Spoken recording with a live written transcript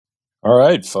All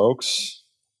right, folks.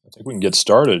 I think we can get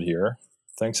started here.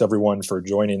 Thanks, everyone, for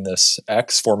joining this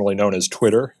X, formerly known as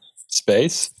Twitter,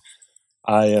 space.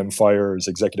 I am Fire's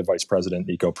Executive Vice President,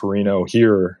 Nico Perino,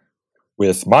 here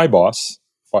with my boss,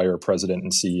 Fire President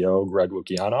and CEO, Greg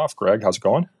Lukianoff. Greg, how's it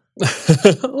going?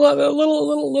 A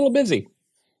little busy.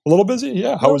 A little busy?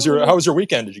 Yeah. How was your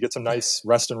weekend? Did you get some nice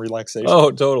rest and relaxation? Oh,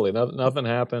 totally. Nothing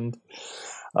happened.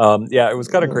 Yeah, it was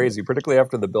kind of crazy, particularly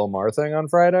after the Bill Maher thing on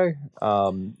Friday.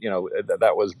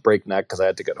 That was breakneck because I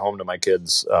had to get home to my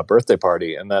kid's birthday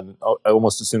party. And then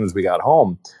almost as soon as we got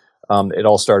home, it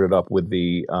all started up with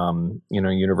the,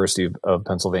 University of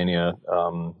Pennsylvania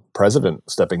president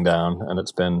stepping down. And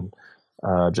it's been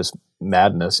just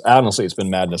madness. Honestly, it's been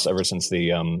madness ever since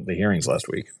the hearings last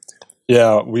week.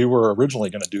 Yeah, we were originally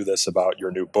going to do this about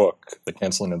your new book, The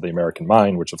Canceling of the American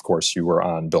Mind, which, of course, you were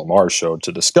on Bill Maher's show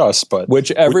to discuss. But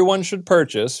which everyone should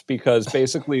purchase, because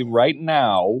basically right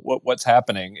now what's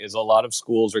happening is a lot of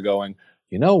schools are going,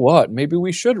 you know what, maybe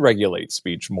we should regulate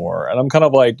speech more. And I'm kind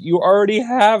of like, you already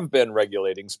have been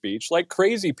regulating speech like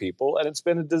crazy people, and it's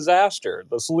been a disaster.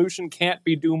 The solution can't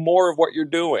be do more of what you're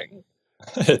doing.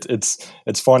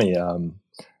 It's funny.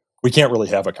 We can't really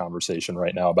have a conversation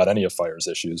right now about any of Fire's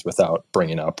issues without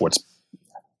bringing up what's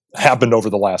happened over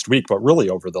the last week, but really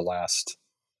over the last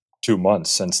 2 months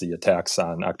since the attacks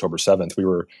on October 7th. We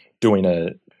were doing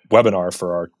a webinar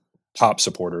for our top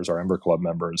supporters, our Ember Club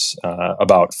members,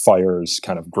 about Fire's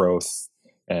kind of growth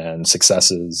and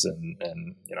successes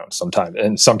and sometimes,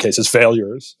 in some cases,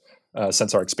 failures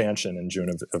since our expansion in June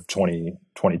of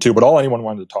 2022. But all anyone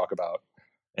wanted to talk about,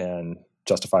 and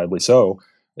justifiably so,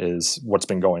 is what's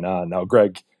been going on. Now,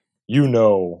 Greg, you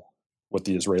know what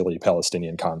the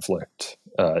Israeli-Palestinian conflict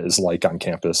is like on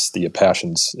campus, the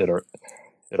passions it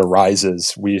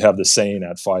arises. We have the saying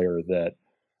at Fire that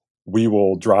we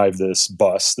will drive this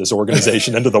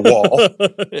organization into the wall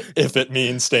if it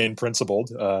means staying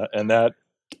principled. And that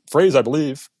phrase, I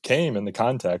believe, came in the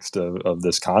context of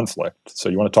this conflict. So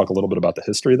you want to talk a little bit about the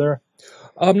history there?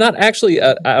 Not actually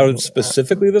out of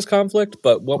specifically this conflict,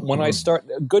 but when I start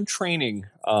good training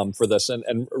for this,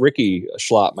 and Ricky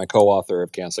Schlott, my co-author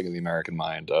of Canceling of the American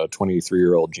Mind, a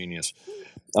 23-year-old genius,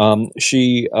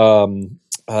 she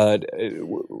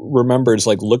remembers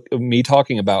me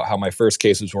talking about how my first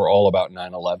cases were all about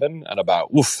 9/11 and about,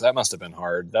 oof, that must have been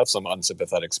hard. That's some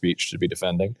unsympathetic speech to be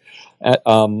defending.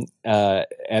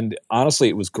 And honestly,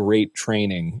 it was great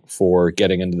training for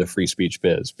getting into the free speech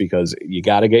biz, because you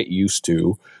got to get used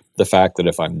to the fact that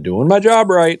if I'm doing my job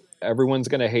right, everyone's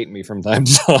going to hate me from time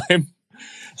to time.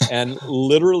 And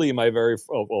literally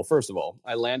first of all,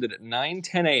 I landed at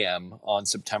 9:10 a.m. on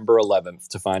September 11th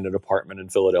to find an apartment in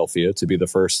Philadelphia to be the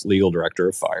first legal director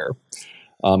of Fire.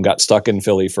 Got stuck in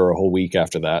Philly for a whole week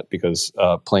after that because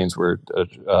planes weren't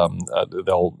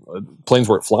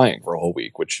flying for a whole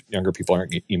week, which younger people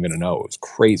aren't even going to know. It was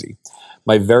crazy.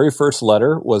 My very first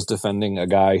letter was defending a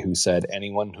guy who said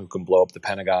anyone who can blow up the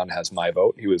Pentagon has my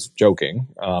vote. He was joking,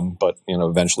 but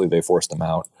eventually they forced him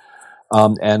out.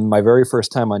 And my very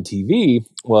first time on TV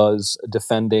was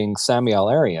defending Sami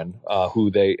Al-Arian,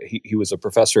 he was a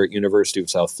professor at University of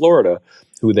South Florida,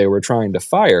 who they were trying to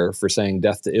fire for saying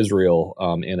 "death to Israel"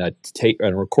 in a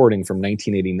recording from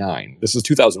 1989. This is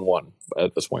 2001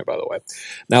 at this point, by the way.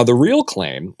 Now, the real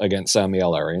claim against Sami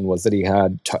Al-Arian was that he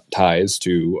had ties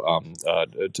to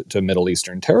Middle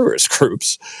Eastern terrorist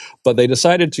groups, but they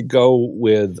decided to go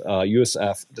with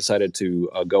USF decided to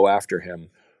go after him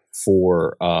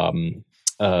for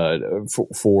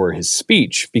his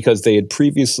speech, because they had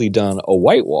previously done a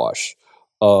whitewash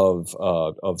of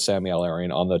Sami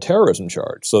Al-Arian on the terrorism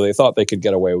charge. So they thought they could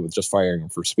get away with just firing him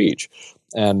for speech.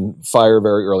 And Fire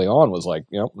very early on was like,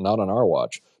 not on our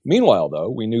watch. Meanwhile, though,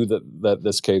 we knew that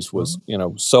this case was,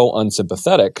 so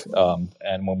unsympathetic.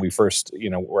 And when we first,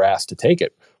 were asked to take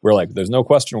it, we're like, there's no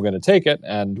question we're going to take it.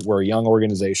 And we're a young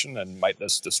organization, and might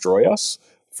this destroy us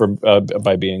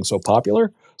by being so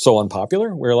unpopular?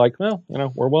 We're like, well,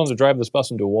 we're willing to drive this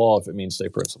bus into a wall if it means stay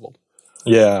principled.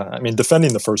 Yeah, I mean,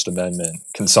 defending the First Amendment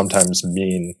can sometimes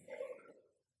mean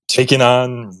taking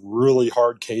on really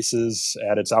hard cases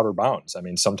at its outer bounds. I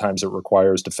mean, sometimes it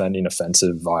requires defending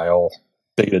offensive, vile,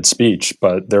 bigoted speech,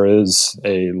 but there is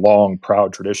a long,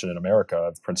 proud tradition in America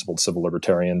of principled civil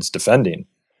libertarians defending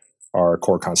our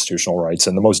core constitutional rights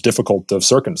in the most difficult of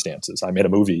circumstances. I made a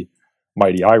movie,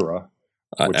 Mighty Ira,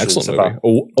 excellent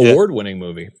movie, award-winning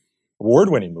movie.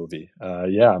 Award-winning movie.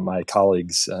 My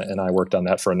colleagues and I worked on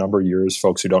that for a number of years.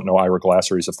 Folks who don't know, Ira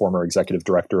Glasser is a former executive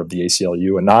director of the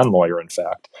ACLU, a non-lawyer, in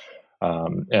fact.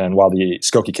 And while the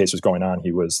Skokie case was going on,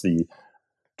 he was the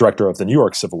director of the New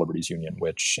York Civil Liberties Union,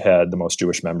 which had the most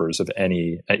Jewish members of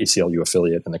any ACLU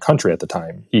affiliate in the country at the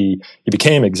time. He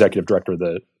became executive director of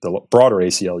the broader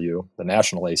ACLU, the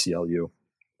national ACLU,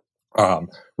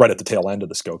 right at the tail end of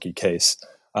the Skokie case.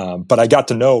 But I got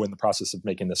to know in the process of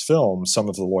making this film some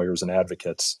of the lawyers and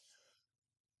advocates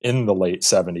in the late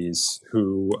 70s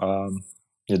who,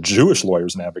 Jewish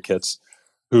lawyers and advocates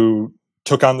who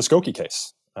took on the Skokie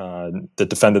case. That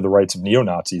defended the rights of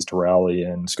neo-Nazis to rally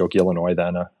in Skokie, Illinois,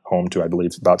 then home to, I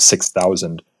believe, about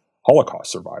 6,000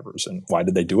 Holocaust survivors. And why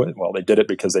did they do it? Well, they did it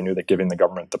because they knew that giving the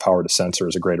government the power to censor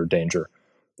is a greater danger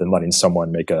than letting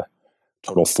someone make a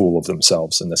total fool of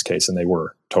themselves in this case. And they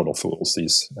were total fools,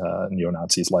 these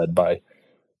neo-Nazis led by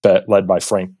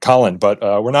Frank Collin. But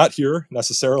we're not here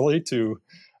necessarily to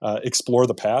explore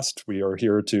the past. We are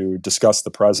here to discuss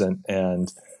the present,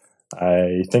 and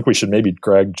I think we should maybe,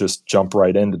 Greg, just jump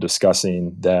right into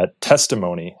discussing that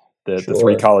testimony that the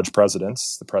three college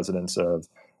presidents, the presidents of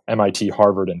MIT,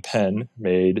 Harvard, and Penn,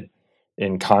 made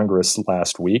in Congress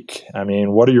last week. I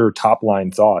mean, what are your top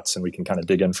line thoughts? And we can kind of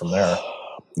dig in from there.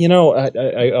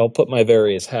 I'll put my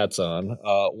various hats on.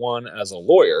 One, as a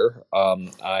lawyer,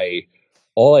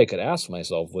 all I could ask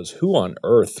myself was who on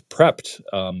earth prepped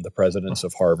the presidents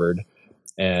of Harvard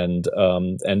and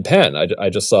Penn. I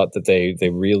just thought that they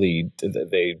really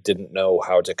didn't know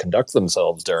how to conduct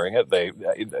themselves during it.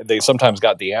 They sometimes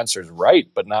got the answers right,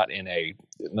 but not in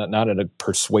a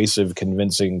persuasive,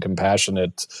 convincing,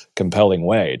 compassionate, compelling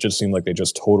way. It just seemed like they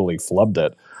just totally flubbed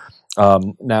it.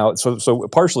 Now, so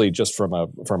partially just from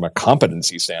a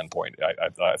competency standpoint,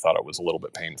 I thought it was a little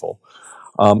bit painful.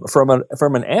 From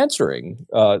an answering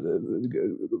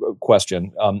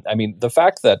question, I mean, the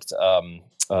fact that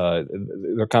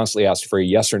they're constantly asked for a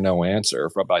yes or no answer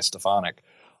by Stefanik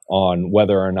on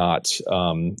whether or not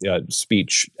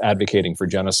speech advocating for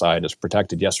genocide is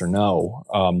protected, yes or no.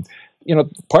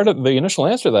 Part of the initial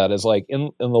answer to that is like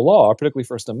in the law, particularly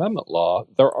First Amendment law,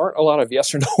 there aren't a lot of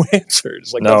yes or no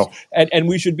answers. No. And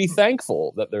we should be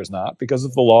thankful that there's not, because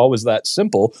if the law was that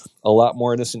simple, a lot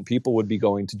more innocent people would be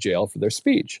going to jail for their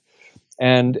speech.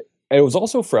 And it was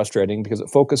also frustrating because it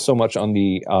focused so much on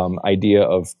the idea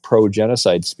of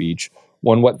pro-genocide speech,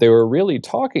 when what they were really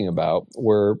talking about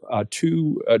were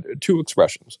two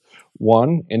expressions.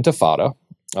 One, intifada,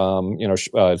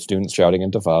 students shouting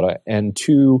intifada, and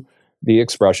two, the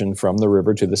expression from the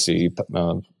river to the sea,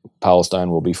 Palestine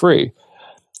will be free.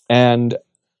 And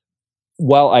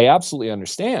while I absolutely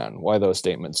understand why those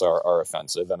statements are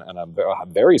offensive, and I'm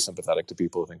very sympathetic to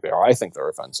people who think they are, I think they're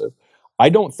offensive, I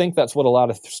don't think that's what a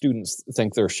lot of students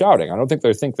think they're shouting. I don't think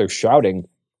they're shouting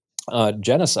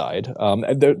genocide.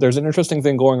 There's an interesting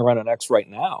thing going around on X right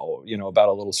now, about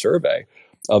a little survey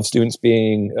of students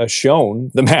being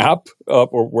shown the map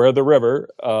or where the river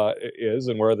is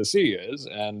and where the sea is,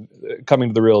 and coming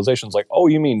to the realizations like, oh,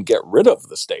 you mean get rid of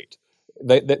the state?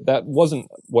 That wasn't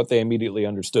what they immediately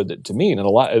understood it to mean. And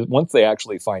once they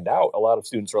actually find out, a lot of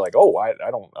students are like, oh, I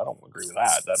don't agree with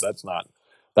that.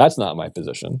 That's not my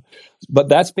position. But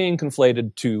that's being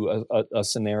conflated to a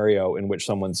scenario in which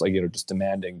someone's like, just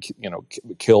demanding,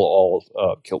 kill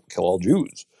all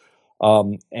Jews.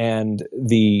 So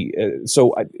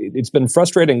it's been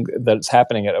frustrating that it's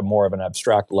happening at a more of an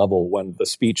abstract level when the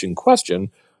speech in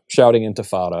question, shouting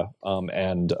intifada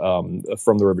and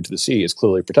from the river to the sea, is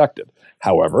clearly protected.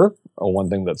 However, one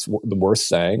thing that's worth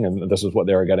saying, and this is what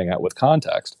they were getting at with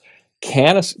context,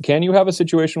 can you have a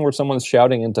situation where someone's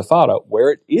shouting intifada where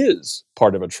it is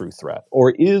part of a true threat,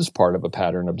 or is part of a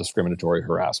pattern of discriminatory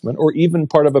harassment, or even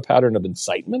part of a pattern of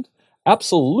incitement?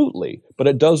 Absolutely. But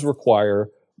it does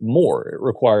require more. It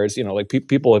requires,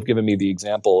 people have given me the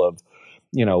example of,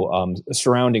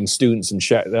 surrounding students and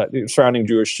surrounding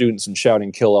Jewish students and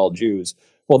shouting "kill all Jews."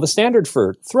 Well, the standard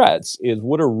for threats is,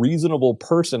 would a reasonable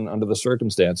person under the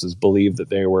circumstances believe that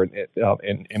they were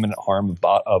in imminent harm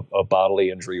of bodily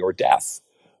injury or death?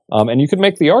 And you could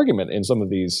make the argument in some of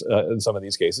these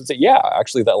cases that, yeah,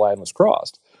 actually that line was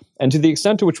crossed. And to the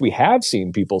extent to which we have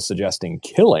seen people suggesting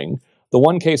killing, the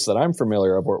one case that I'm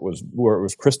familiar of where it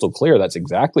was crystal clear that's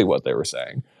exactly what they were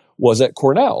saying was at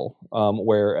Cornell,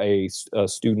 where a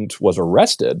student was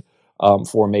arrested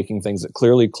for making things that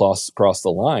clearly cross the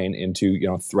line into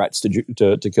threats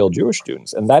to kill Jewish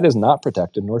students, and that is not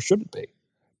protected, nor should it be.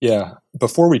 Yeah.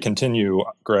 Before we continue,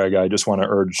 Greg, I just want to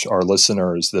urge our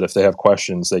listeners that if they have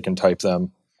questions, they can type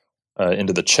them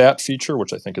into the chat feature,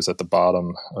 which I think is at the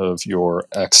bottom of your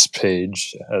X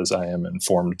page, as I am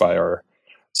informed by our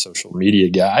social media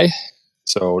guy.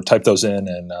 So type those in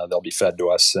and they'll be fed to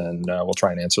us, and we'll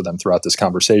try and answer them throughout this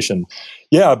conversation.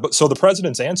 Yeah, but so the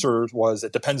president's answer was,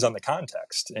 it depends on the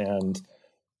context. And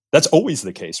That's always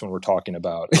the case when we're talking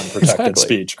about unprotected Exactly.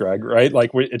 speech, Greg, right?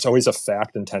 Like it's always a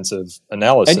fact-intensive And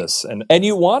analysis. and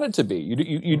you want it to be.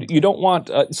 You don't want.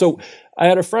 So I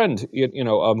had a friend,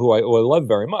 who I love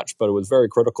very much, but it was very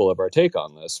critical of our take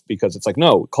on this because it's like,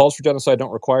 no, calls for genocide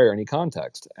don't require any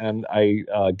context. And I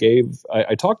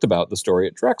talked about the story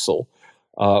at Drexel,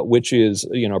 which is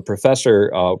a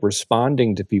professor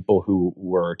responding to people who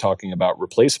were talking about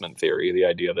replacement theory, the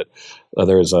idea that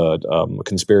there's a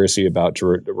conspiracy about to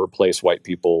replace white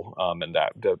people, and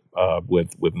that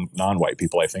with non-white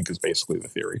people, I think, is basically the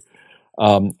theory.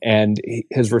 And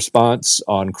his response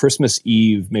on Christmas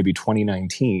Eve, maybe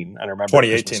 2019, I remember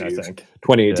 2018, Christmas I Eve, think.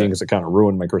 2018, because it kind of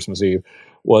ruined my Christmas Eve,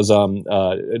 was all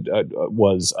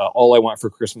I want for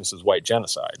Christmas is white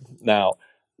genocide. Now,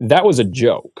 that was a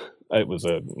joke. It was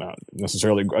not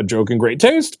necessarily a joke in great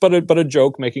taste, but a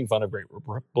joke making fun of great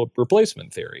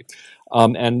replacement theory.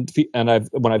 When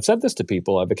I've said this to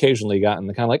people, I've occasionally gotten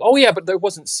the kind of like, oh yeah, but that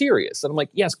wasn't serious, and I'm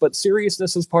like, yes, but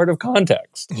seriousness is part of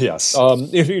context. Yes.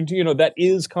 That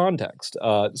is context.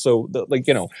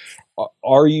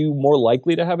 Are you more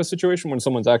likely to have a situation when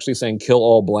someone's actually saying "kill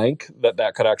all blank"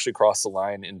 that could actually cross the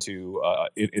line into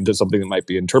something that might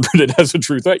be interpreted as a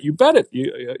true threat? You bet it.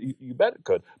 You bet it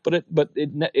could. But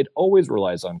it always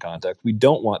relies on context. We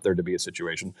don't want there to be a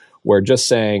situation where just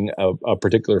saying a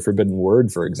particular forbidden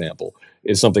word, for example,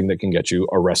 is something that can get you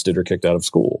arrested or kicked out of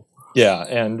school. Yeah,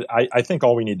 and I think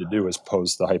all we need to do is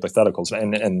pose the hypotheticals,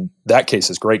 and that case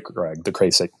is great, Greg, the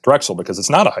case at Drexel, because it's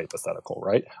not a hypothetical,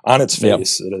 right? On its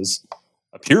face, It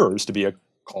appears to be a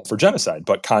call for genocide,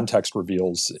 but context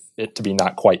reveals it to be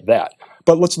not quite that.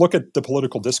 But let's look at the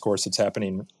political discourse that's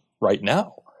happening right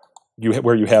now,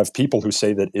 where you have people who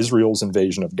say that Israel's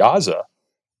invasion of Gaza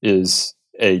is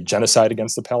a genocide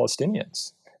against the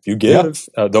Palestinians. If you give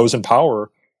those in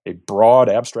power a broad,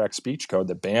 abstract speech code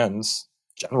that bans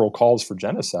general calls for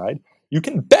genocide, you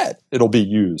can bet it'll be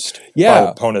used by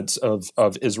opponents of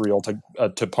Israel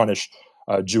to punish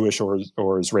Jewish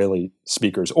or Israeli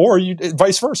speakers, or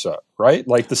vice versa, right?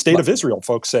 Like the state of Israel,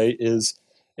 folks say is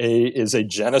a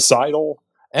genocidal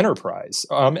enterprise.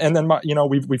 And then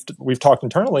we've talked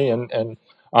internally and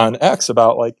on X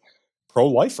about like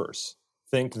pro-lifers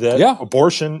think that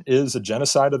abortion is a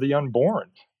genocide of the unborn.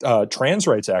 Trans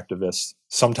rights activists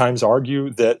sometimes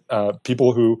argue that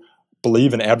people who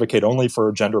believe and advocate only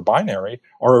for gender binary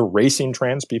are erasing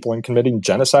trans people and committing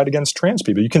genocide against trans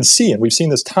people. You can see, and we've seen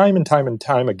this time and time and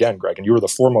time again, Greg, and you were the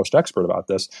foremost expert about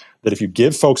this, that if you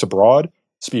give folks a broad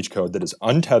speech code that is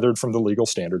untethered from the legal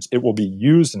standards, it will be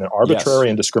used in an arbitrary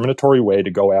and discriminatory way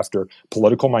to go after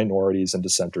political minorities and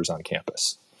dissenters on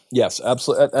campus. Yes,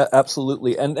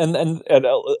 absolutely. And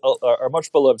our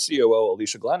much beloved COO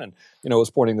Alicia Glennon, was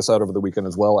pointing this out over the weekend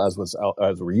as well, as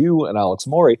were you and Alex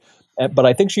Mori. But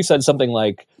I think she said something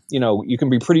like, you can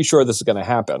be pretty sure this is going to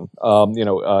happen.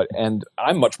 And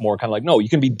I'm much more kind of like, no, you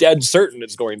can be dead certain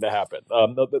it's going to happen.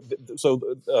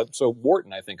 So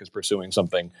Wharton, I think, is pursuing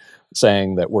something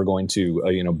saying that we're going to,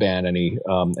 ban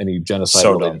any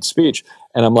genocide-related speech.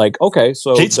 And I'm like, okay,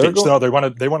 so hate speech. No, they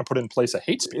want to put in place a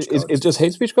hate speech code. It's just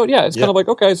hate speech code. Yeah, it's kind of like,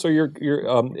 okay, so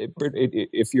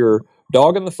if your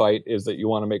dog in the fight is that you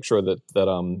want to make sure that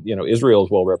Israel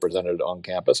is well represented on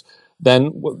campus,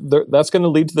 then that's going to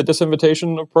lead to the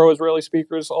disinvitation of pro-Israeli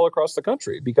speakers all across the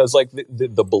country, because like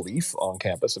the belief on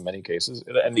campus in many cases,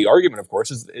 and the argument, of course,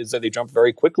 is that they jump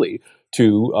very quickly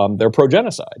to their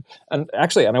pro-genocide. And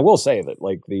actually, and I will say that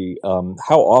like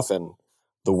how often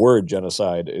the word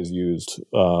genocide is used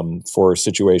for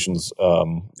situations,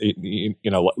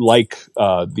 like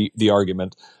the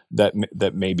argument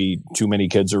that maybe too many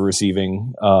kids are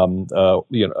receiving,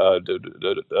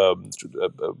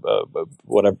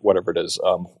 whatever it is,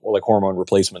 like hormone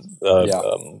replacement.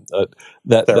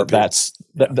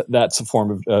 That's a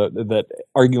form of that.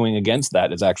 Arguing against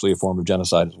that is actually a form of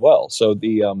genocide as well. So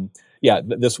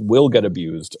this will get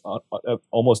abused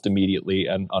almost immediately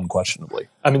and unquestionably.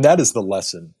 I mean, that is the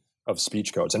lesson of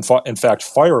speech codes. In fact,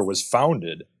 FIRE was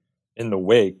founded in the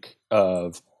wake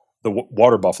of the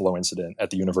water buffalo incident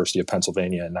at the University of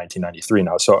Pennsylvania in 1993.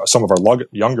 Now, so some of our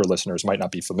younger listeners might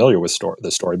not be familiar with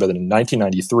this story, but in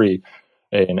 1993,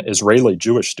 an Israeli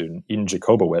Jewish student, Eden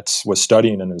Jacobowitz, was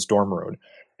studying in his dorm room,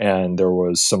 and there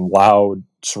was some loud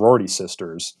sorority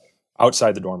sisters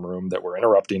outside the dorm room that were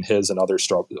interrupting his and others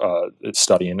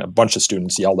studying. A bunch of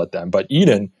students yelled at them, but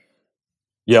Eden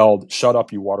yelled, "Shut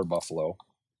up, you water buffalo,"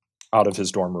 out of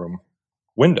his dorm room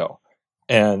window.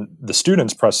 And the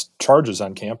students pressed charges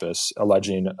on campus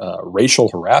alleging racial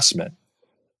harassment.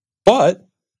 But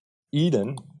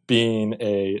Eden, being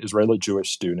an Israeli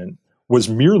Jewish student, was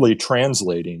merely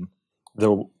translating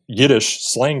the Yiddish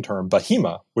slang term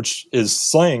behema, which is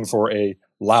slang for a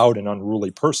loud and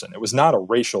unruly person. It was not a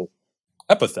racial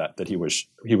epithet that he was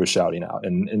shouting out,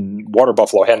 and water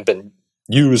buffalo hadn't been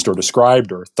used or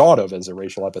described or thought of as a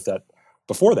racial epithet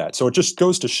before that. So it just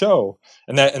goes to show,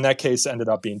 and that in that case ended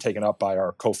up being taken up by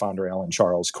our co-founder Alan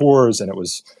Charles Coors, and it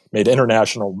was made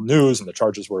international news, and the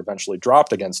charges were eventually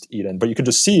dropped against Eden. But you can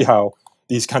just see how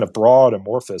these kind of broad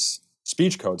amorphous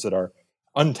speech codes that are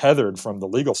untethered from the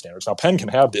legal standards. Now, Penn can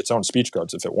have its own speech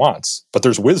codes if it wants, but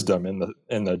there's wisdom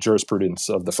in the jurisprudence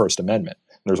of the First Amendment.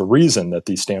 And there's a reason that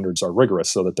these standards are rigorous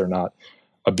so that they're not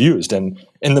abused. And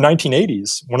in the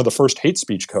 1980s, one of the first hate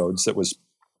speech codes that was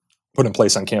put in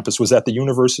place on campus was at the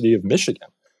University of Michigan.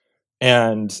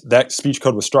 And that speech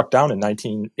code was struck down in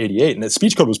 1988. And that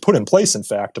speech code was put in place, in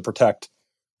fact, to protect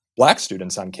black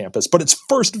students on campus. But its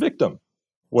first victim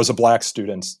was a black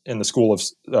student in the School of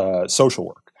Social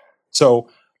Work. So,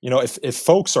 if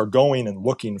folks are going and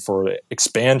looking for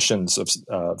expansions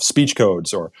of speech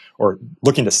codes or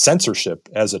looking to censorship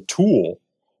as a tool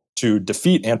to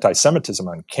defeat anti-Semitism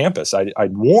on campus,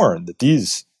 I'd warn that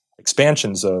these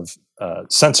expansions of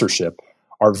censorship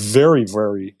are very,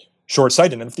 very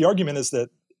short-sighted. And if the argument is that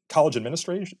college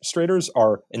administrators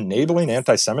are enabling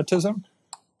anti-Semitism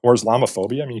or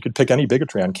Islamophobia, I mean, you could pick any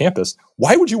bigotry on campus.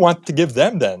 Why would you want to give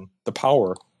them then the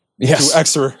power to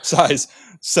exercise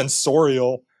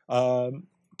censorial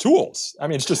tools? I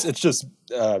mean, it's just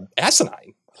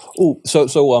asinine. Oh, so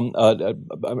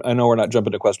I know we're not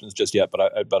jumping to questions just yet, but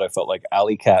I felt like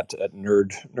Alley Cat at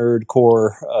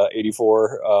Nerdcore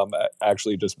 84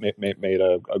 actually just made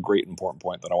a great important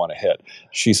point that I want to hit.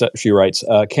 She writes,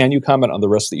 can you comment on the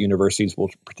risk that universities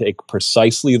will take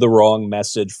precisely the wrong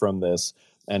message from this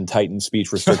and tighten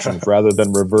speech restrictions rather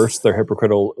than reverse their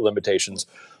hypocritical limitations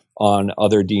on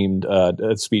other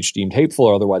speech deemed hateful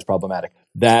or otherwise problematic?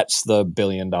 That's the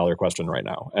 $billion question right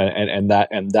now, and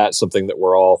that's something that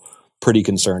we're all pretty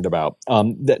concerned about.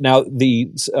 Now, the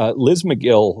Liz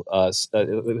Magill,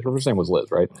 her first name was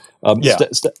Liz, right?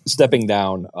 Stepping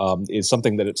down is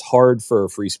something that it's hard for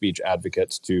free speech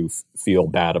advocates to feel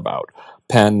bad about.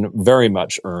 Penn very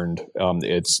much earned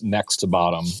its next to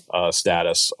bottom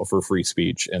status for free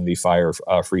speech in the FIRE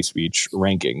free speech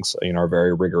rankings in our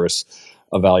very rigorous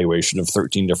evaluation of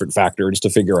 13 different factors to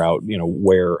figure out,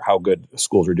 how good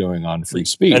schools are doing on free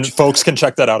speech. And folks can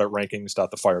check that out at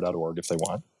rankings.thefire.org if they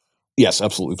want. Yes,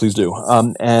 absolutely. Please do.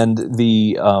 And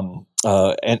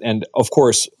of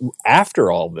course,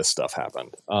 after all this stuff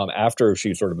happened, after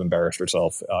she sort of embarrassed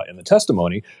herself in the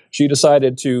testimony, she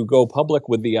decided to go public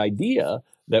with the idea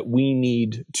that we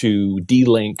need to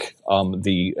delink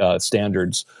the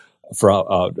standards from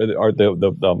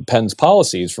the Penn's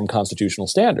policies from constitutional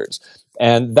standards.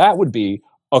 And that would be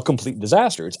a complete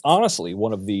disaster. It's honestly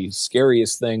one of the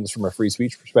scariest things from a free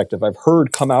speech perspective I've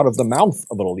heard come out of the mouth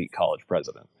of an elite college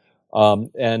president.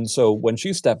 And so when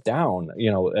she stepped down,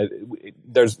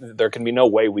 there can be no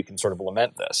way we can sort of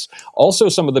lament this. Also,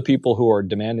 some of the people who are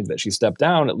demanding that she step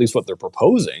down, at least what they're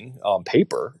proposing on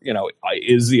paper,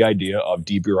 is the idea of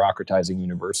debureaucratizing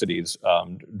universities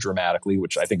dramatically,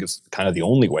 which I think is kind of the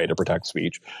only way to protect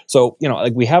speech. So,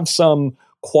 we have some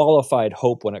qualified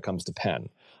hope when it comes to Penn.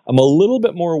 I'm a little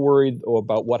bit more worried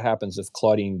about what happens if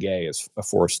Claudine Gay is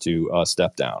forced to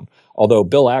step down. Although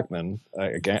Bill Ackman,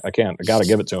 I got to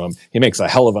give it to him, he makes a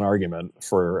hell of an argument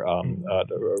for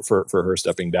her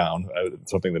stepping down.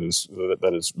 Something that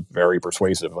is very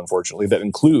persuasive, unfortunately, that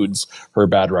includes her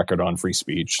bad record on free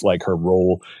speech, like her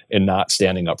role in not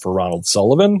standing up for Ronald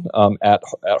Sullivan at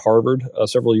Harvard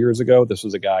several years ago. This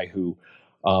was a guy who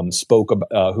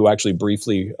who actually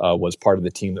briefly was part of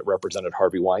the team that represented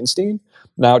Harvey Weinstein.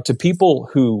 Now, to people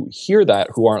who hear that,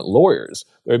 who aren't lawyers,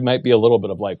 there might be a little bit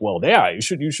of like, well, yeah,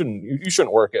 you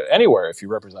shouldn't work anywhere if you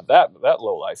represent that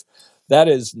lowlife. That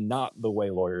is not the way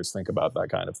lawyers think about that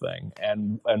kind of thing.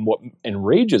 And what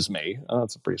enrages me,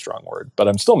 that's a pretty strong word, but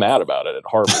I'm still mad about it at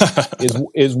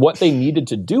Harvard, is what they needed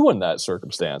to do in that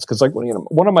circumstance. Because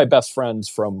one of my best friends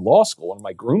from law school, one of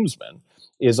my groomsmen,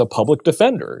 is a public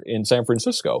defender in San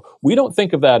Francisco. We don't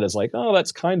think of that as like, oh,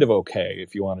 that's kind of okay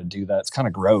if you want to do that. It's kind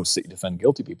of gross that you defend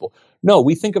guilty people. No,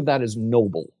 we think of that as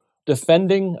noble.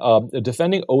 Defending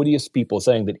odious people,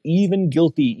 saying that even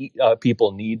guilty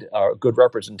people need good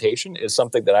representation is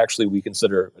something that actually we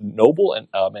consider noble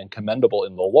and commendable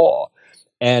in the law.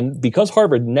 And because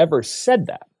Harvard never said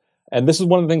that, and this is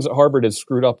one of the things that Harvard has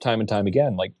screwed up time and time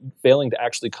again, like failing to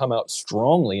actually come out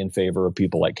strongly in favor of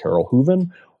people like Carol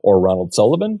Hooven or Ronald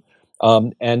Sullivan.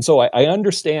 And so I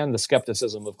understand the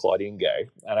skepticism of Claudine Gay,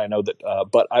 and I know that,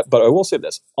 but I will say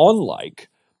this: unlike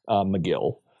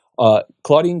Magill,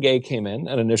 Claudine Gay came in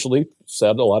and initially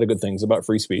said a lot of good things about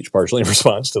free speech, partially in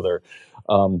response to their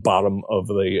bottom of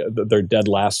their dead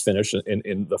last finish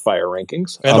in the FIRE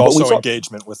rankings. And also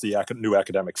engagement with the new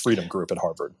academic freedom group at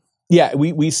Harvard. Yeah,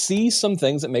 we see some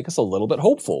things that make us a little bit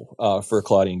hopeful for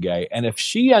Claudine Gay. And if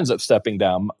she ends up stepping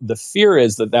down, the fear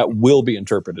is that will be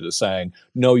interpreted as saying,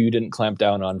 no, you didn't clamp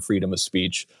down on freedom of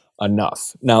speech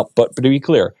enough. Now, but to be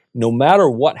clear, no matter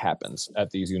what happens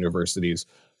at these universities,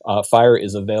 FIRE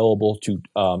is available to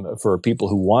for people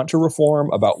who want to reform,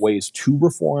 about ways to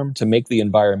reform, to make the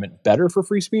environment better for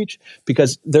free speech.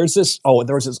 Because there was this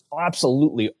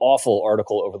absolutely awful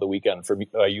article over the weekend from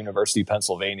University of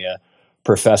Pennsylvania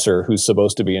professor who's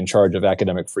supposed to be in charge of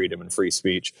academic freedom and free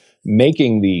speech,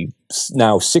 making the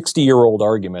now 60-year-old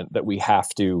argument that we have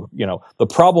to, the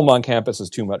problem on campus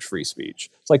is too much free speech.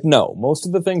 It's like, no, most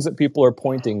of the things that people are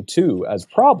pointing to as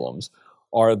problems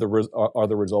are the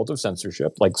result of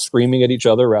censorship, like screaming at each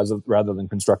other rather than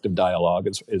constructive dialogue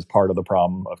is part of the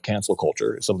problem of cancel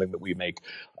culture. It's something that we make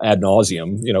ad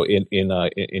nauseum,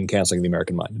 in Canceling the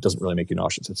American Mind. It doesn't really make you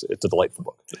nauseous. It's a delightful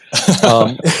book.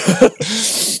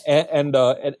 And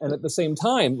at the same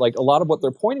time, like, a lot of what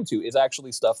they're pointing to is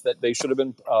actually stuff that they should have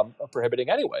been prohibiting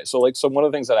anyway. So one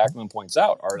of the things that Ackman points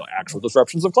out are actual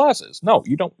disruptions of classes. No,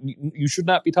 you don't. You should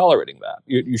not be tolerating that.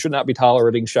 You should not be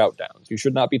tolerating shout downs. You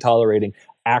should not be tolerating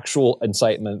actual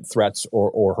incitement, threats,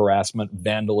 or harassment,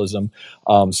 vandalism.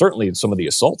 Certainly, some of the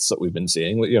assaults that we've been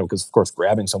seeing, because of course,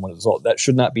 grabbing someone is assault, that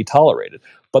should not be tolerated.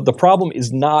 But the problem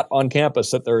is not on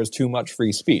campus that there is too much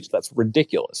free speech. That's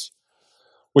ridiculous.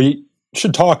 We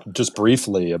should talk just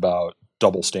briefly about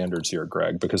double standards here,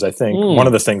 Greg, because I think one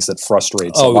of the things that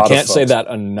frustrates a lot of folks. We can't say that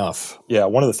enough. Yeah,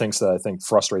 one of the things that I think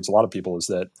frustrates a lot of people is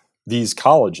that these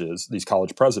college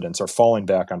presidents are falling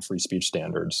back on free speech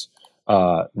standards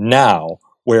now,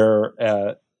 where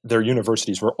their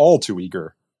universities were all too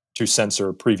eager to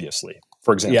censor previously.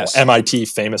 For example, yes. MIT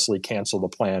famously canceled the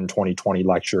planned 2020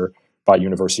 lecture by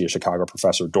University of Chicago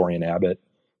professor Dorian Abbott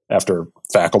after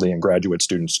faculty and graduate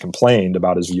students complained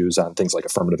about his views on things like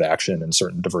affirmative action and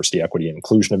certain diversity, equity, and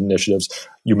inclusion initiatives.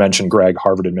 You mentioned, Greg,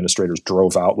 Harvard administrators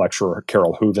drove out lecturer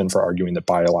Carol Hooven for arguing that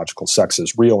biological sex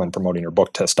is real and promoting her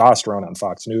book Testosterone on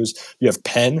Fox News. You have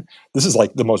Penn. This is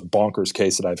like the most bonkers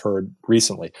case that I've heard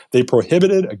recently. They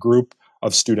prohibited a group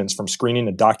of students from screening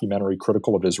a documentary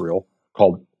critical of Israel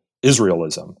called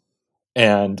Israelism.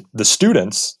 And the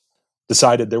students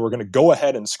decided they were going to go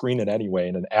ahead and screen it anyway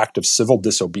in an act of civil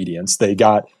disobedience. They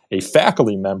got a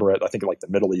faculty member at, I think, like the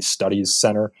Middle East Studies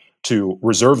Center to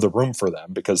reserve the room for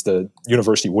them because the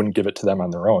university wouldn't give it to them on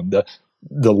their own.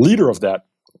 The leader of that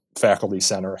faculty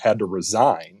center had to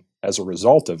resign as a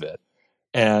result of it.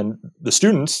 And the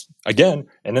students, again,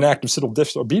 in an act of civil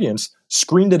disobedience,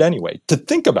 screened it anyway. To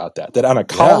think about that on a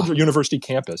college or university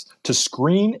campus, to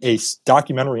screen a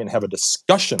documentary and have a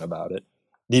discussion about it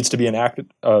needs to be an act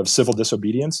of civil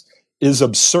disobedience is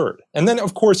absurd. And then,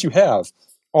 of course, you have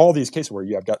all these cases where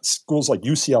you have got schools like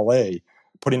UCLA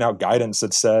putting out guidance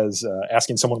that says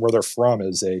asking someone where they're from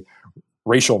is a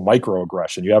racial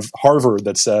microaggression. You have Harvard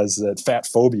that says that fat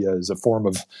phobia is a form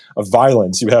of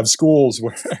violence. You have schools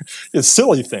where it's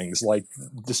silly things like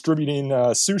distributing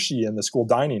sushi in the school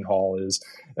dining hall is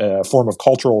a form of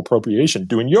cultural appropriation.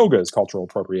 Doing yoga is cultural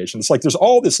appropriation. It's like there's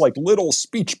all this like little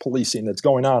speech policing that's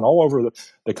going on all over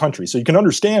the country. So you can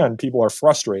understand people are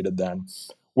frustrated then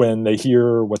when they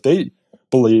hear what they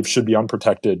believe should be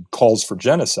unprotected calls for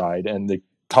genocide, and the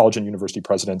college and university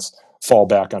presidents fall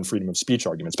back on freedom of speech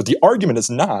arguments. But the argument is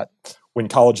not when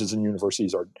colleges and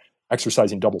universities are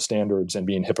exercising double standards and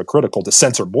being hypocritical to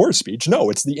censor more speech. No,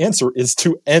 it's the answer is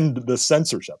to end the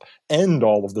censorship, end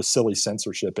all of the silly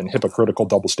censorship and hypocritical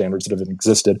double standards that have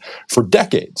existed for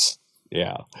decades.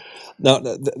 Yeah. Now,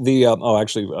 a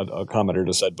commenter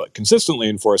just said, but consistently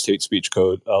enforced hate speech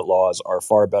code laws are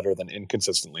far better than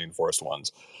inconsistently enforced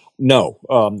ones. No,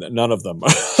 none of them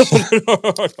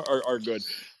are good.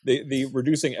 The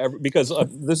reducing because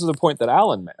this is a point that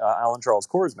Alan Charles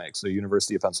Kors makes, the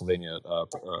University of Pennsylvania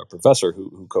professor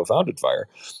who co-founded FIRE,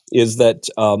 is that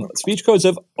speech codes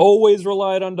have always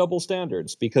relied on double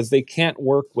standards because they can't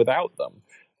work without them.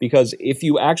 Because if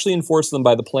you actually enforce them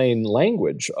by the plain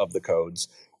language of the codes,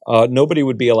 nobody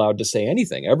would be allowed to say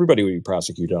anything. Everybody would be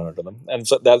prosecuted under them, and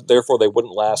so therefore they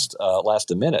wouldn't last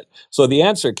a minute. So the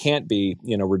answer can't be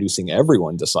reducing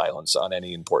everyone to silence on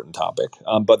any important topic.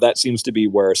 But that seems to be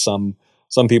where some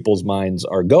people's minds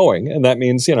are going, and that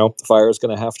means FIRE is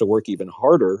going to have to work even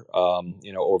harder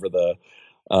over the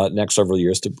next several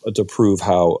years to prove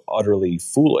how utterly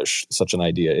foolish such an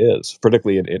idea is,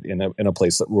 particularly in a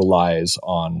place that relies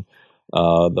on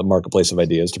the marketplace of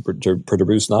ideas to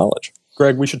produce knowledge.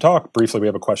 Greg, we should talk briefly. We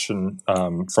have a question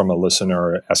from a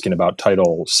listener asking about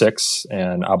Title VI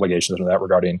and obligations under that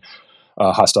regarding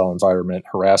hostile environment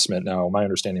harassment. Now, my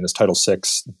understanding is Title VI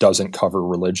doesn't cover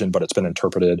religion, but it's been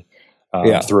interpreted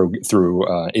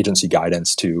through agency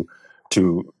guidance to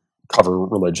cover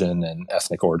religion and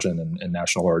ethnic origin and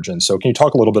national origin. So can you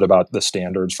talk a little bit about the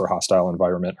standards for hostile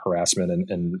environment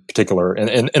harassment in particular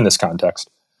in this context?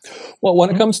 Well,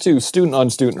 when it comes to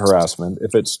student-on-student harassment,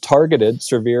 if it's targeted,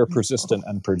 severe, persistent,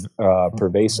 and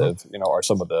pervasive, are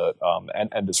some of the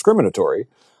and discriminatory,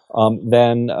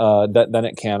 then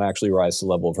it can actually rise to the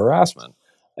level of harassment.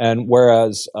 And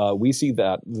whereas we see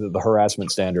that the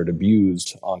harassment standard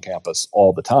abused on campus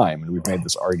all the time, and we've made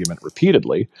this argument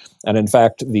repeatedly, and in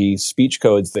fact, the speech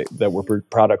codes that were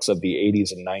products of the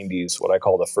 80s and 90s, what I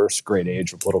call the first great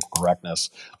age of political correctness,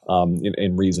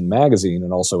 in Reason magazine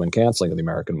and also in Canceling of the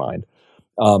American Mind,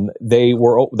 they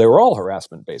were all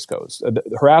harassment-based codes.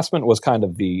 Harassment was kind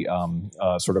of the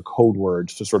sort of code word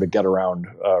to sort of get around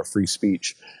free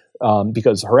speech.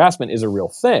 Because harassment is a real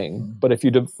thing, but if you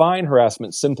define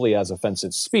harassment simply as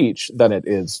offensive speech, then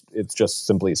it's just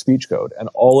simply a speech code. And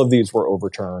all of these were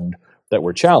overturned that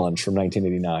were challenged from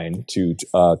 1989 to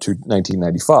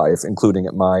 1995, including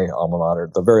at my alma mater,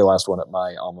 the very last one at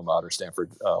my alma mater, Stanford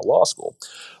Law School.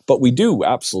 But we do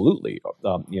absolutely,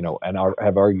 and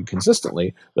have argued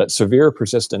consistently that severe,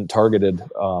 persistent, targeted,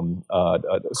 and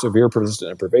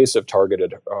pervasive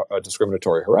targeted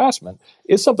discriminatory harassment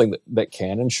is something that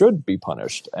can and should be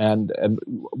punished. And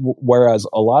whereas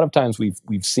a lot of times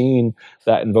we've seen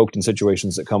that invoked in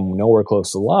situations that come nowhere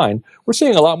close to the line, we're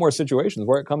seeing a lot more situations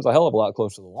where it comes a hell of a lot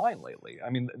closer to the line lately. I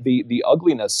mean, the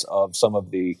ugliness of some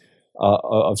of the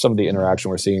interaction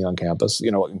we're seeing on campus,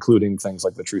 including things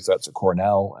like the true threats at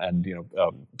Cornell, and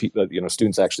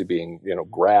students actually being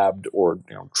grabbed or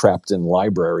trapped in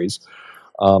libraries.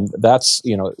 That's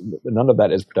none of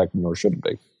that is protected, nor should it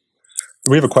be.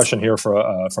 We have a question here from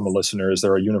a listener. Is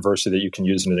there a university that you can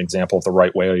use as an example of the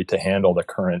right way to handle the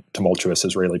current tumultuous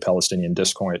Israeli-Palestinian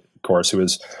discourse, who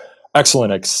is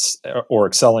excellent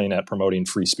excelling at promoting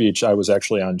free speech? I was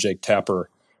actually on Jake Tapper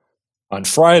on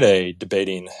Friday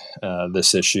debating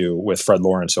this issue with Fred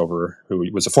Lawrence who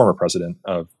was a former president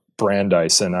of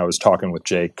Brandeis, and I was talking with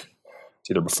Jake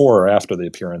either before or after the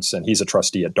appearance, and he's a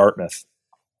trustee at Dartmouth.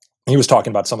 He was talking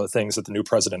about some of the things that the new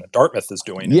president at Dartmouth is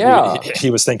doing. Yeah.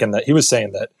 He was saying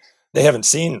that they haven't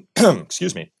seen,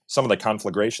 excuse me, some of the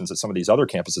conflagrations that some of these other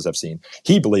campuses have seen.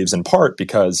 He believes in part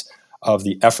because of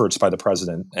the efforts by the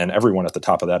president and everyone at the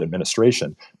top of that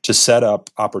administration to set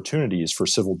up opportunities for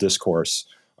civil discourse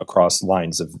across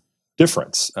lines of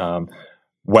difference.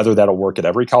 Whether that'll work at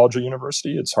every college or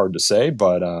university, it's hard to say.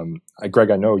 But Greg,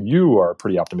 I know you are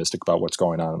pretty optimistic about what's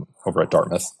going on over at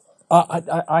Dartmouth.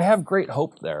 I have great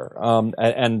hope there,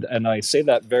 and I say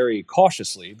that very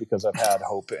cautiously because I've had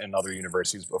hope in other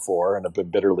universities before and have been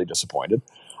bitterly disappointed.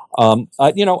 But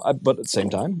at the same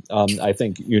time, I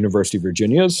think University of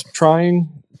Virginia is trying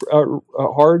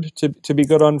hard to be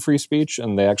good on free speech,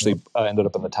 and they actually ended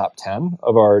up in the top 10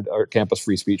 of our campus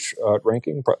free speech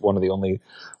ranking, one of the only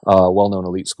well-known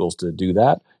elite schools to do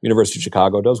that. University of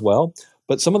Chicago does well.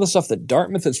 But some of the stuff that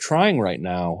Dartmouth is trying right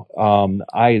now,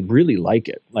 I really like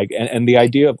it. And the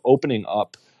idea of opening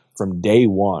up from day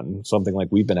one, something like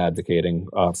we've been advocating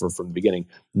from the beginning,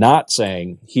 not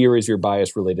saying here is your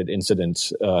bias-related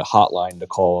incident hotline to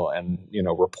call and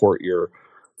report your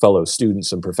fellow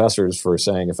students and professors for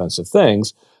saying offensive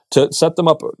things, to set them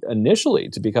up initially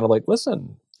to be kind of like,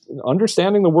 listen,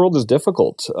 understanding the world is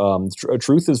difficult.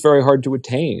 Truth is very hard to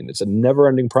attain. It's a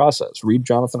never-ending process. Read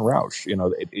Jonathan Rauch.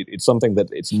 It's something that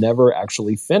it's never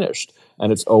actually finished,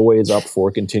 and it's always up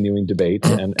for continuing debate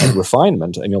and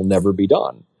refinement, and you'll never be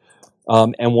done.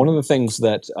 And one of the things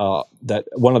that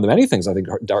one of the many things I think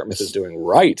Dartmouth is doing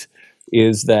right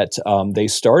is that they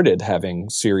started having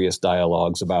serious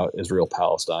dialogues about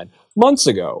Israel-Palestine months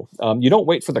ago. You don't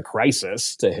wait for the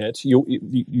crisis to hit.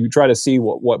 You try to see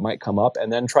what might come up,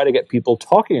 and then try to get people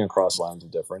talking across lines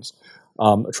of difference.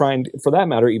 Trying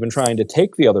to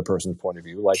take the other person's point of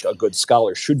view, like a good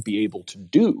scholar should be able to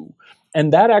do.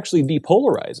 And that actually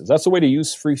depolarizes. That's the way to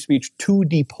use free speech, to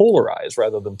depolarize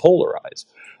rather than polarize.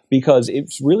 Because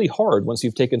it's really hard once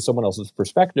you've taken someone else's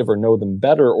perspective or know them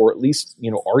better, or at least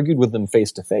argued with them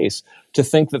face to face, to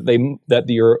think that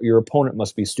your opponent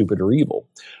must be stupid or evil.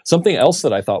 Something else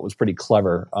that I thought was pretty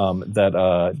clever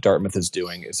that Dartmouth is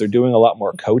doing is they're doing a lot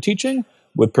more co-teaching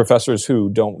with professors who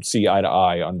don't see eye to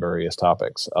eye on various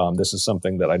topics. This is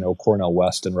something that I know Cornell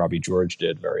West and Robbie George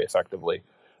did very effectively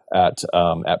at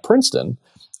Princeton.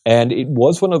 And it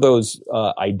was one of those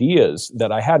ideas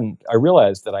that I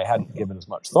realized that I hadn't given as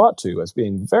much thought to as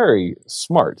being very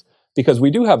smart. because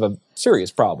we do have a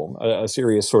serious problem, a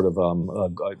serious sort of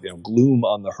gloom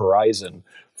on the horizon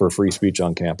for free speech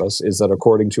on campus, is that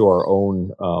according to our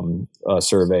own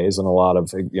surveys and a lot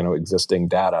of existing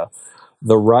data,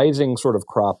 the rising sort of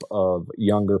crop of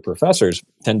younger professors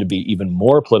tend to be even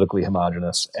more politically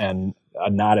homogenous and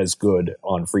not as good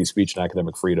on free speech and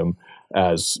academic freedom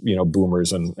as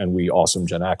boomers and we awesome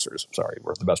Gen Xers. Sorry,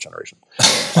 we're the best generation.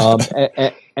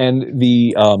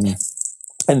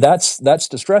 And that's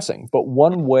distressing. But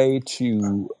one way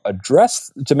to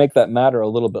make that matter a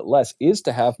little bit less is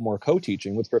to have more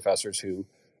co-teaching with professors who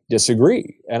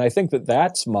disagree. And I think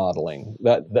that's modeling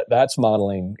that's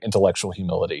modeling intellectual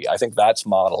humility. I think that's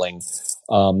modeling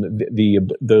the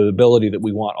ability that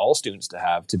we want all students to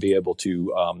have to be able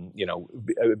to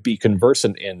be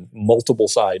conversant in multiple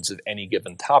sides of any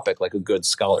given topic, like a good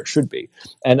scholar should be.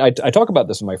 And I talk about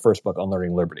this in my first book,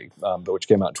 Unlearning Liberty, which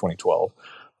came out in 2012.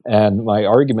 And my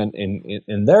argument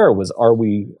in there was, are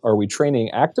we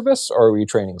training activists or are we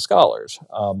training scholars?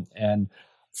 And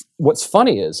what's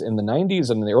funny is, in the 90s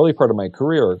and in the early part of my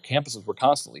career, campuses were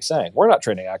constantly saying, we're not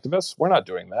training activists, we're not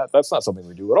doing that, that's not something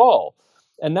we do at all.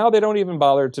 And now they don't even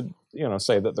bother to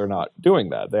say that they're not doing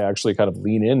that. They actually kind of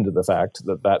lean into the fact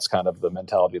that that's kind of the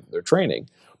mentality that they're training.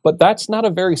 But that's not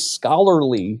a very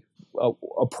scholarly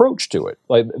approach to it.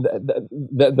 Like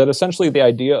that essentially the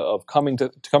idea of coming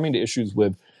to issues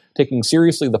with taking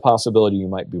seriously the possibility you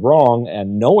might be wrong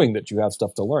and knowing that you have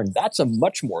stuff to learn, that's a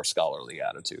much more scholarly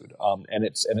attitude. And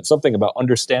it's something about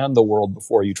understand the world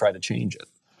before you try to change it.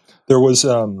 There was,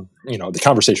 the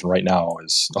conversation right now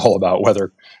is all about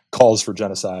whether calls for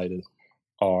genocide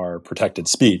are protected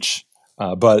speech.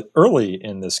 But early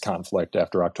in this conflict,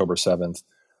 after October 7th,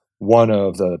 one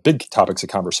of the big topics of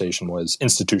conversation was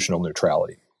institutional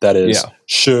neutrality. That is,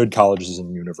 should colleges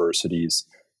and universities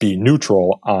be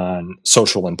neutral on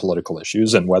social and political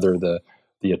issues, and whether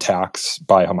the attacks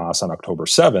by Hamas on October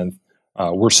 7th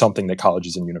were something that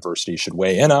colleges and universities should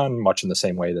weigh in on, much in the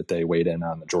same way that they weighed in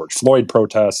on the George Floyd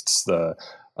protests, the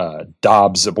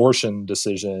Dobbs abortion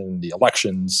decision, the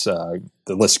elections, the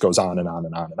list goes on and on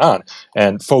and on and on.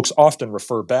 And folks often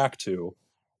refer back to,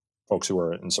 folks who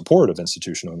are in support of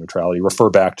institutional neutrality, refer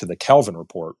back to the Calvin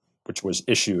Report, which was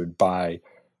issued by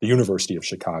the University of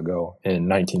Chicago in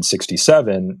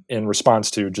 1967 in response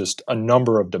to just a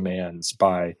number of demands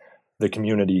by the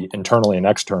community internally and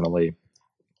externally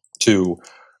to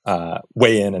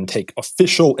weigh in and take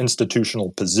official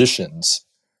institutional positions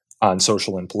on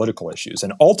social and political issues.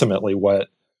 And ultimately what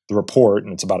the report,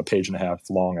 and it's about a page and a half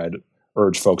long, I'd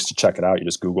urge folks to check it out. You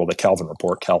just Google the Calvin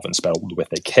Report, Calvin spelled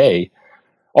with a K.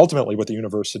 Ultimately what the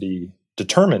university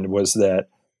determined was that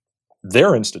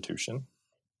their institution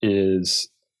is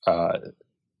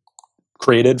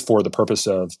created for the purpose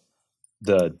of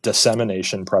the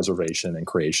dissemination, preservation, and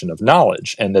creation of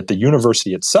knowledge, and that the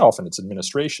university itself and its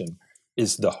administration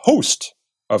is the host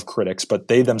of critics, but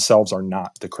they themselves are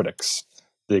not the critics.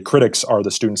 The critics are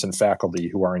the students and faculty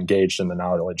who are engaged in the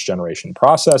knowledge generation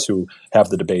process, who have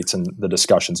the debates and the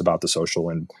discussions about the social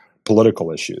and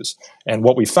political issues. And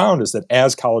what we found is that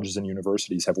as colleges and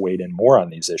universities have weighed in more on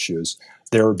these issues,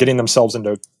 they're getting themselves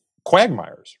into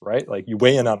quagmires, right? Like, you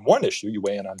weigh in on one issue, you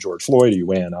weigh in on George Floyd, you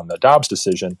weigh in on the Dobbs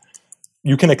decision.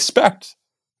 You can expect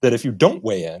that if you don't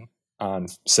weigh in on,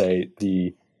 say,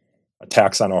 the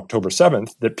attacks on October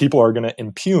 7th, that people are going to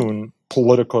impugn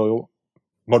political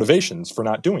motivations for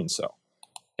not doing so.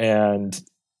 And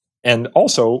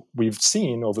also, we've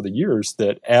seen over the years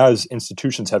that as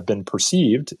institutions have been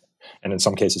perceived, and in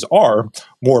some cases are,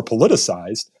 more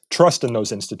politicized, trust in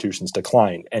those institutions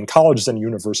decline. And colleges and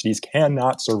universities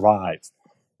cannot survive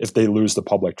if they lose the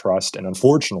public trust. And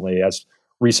unfortunately, as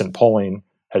recent polling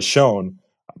has shown,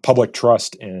 public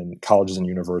trust in colleges and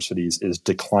universities is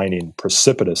declining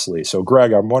precipitously. So,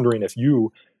 Greg, I'm wondering if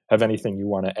you have anything you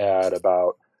want to add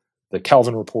about the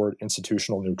Calvin Report,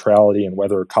 institutional neutrality, and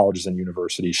whether colleges and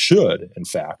universities should, in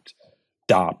fact,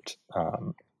 adopt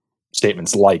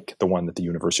statements like the one that the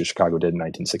University of Chicago did in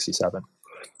 1967.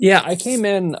 Yeah, I came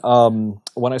in,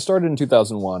 when I started in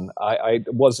 2001, I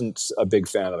wasn't a big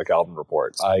fan of the Calvin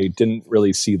Report. I didn't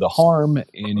really see the harm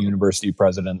in university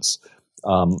presidents,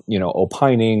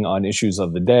 opining on issues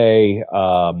of the day,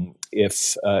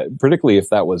 particularly if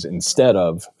that was instead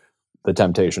of the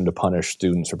temptation to punish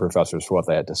students or professors for what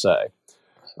they had to say.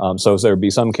 So there would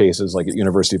be some cases, like at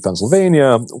University of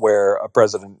Pennsylvania, where a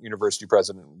university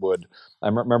president would, I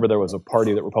remember there was a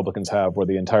party that Republicans have where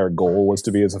the entire goal was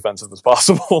to be as offensive as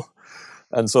possible.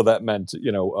 And so that meant,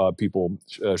 people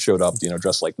showed up,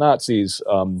 dressed like Nazis,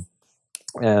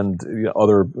 and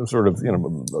other sort of,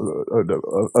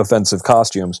 offensive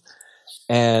costumes.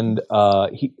 And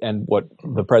what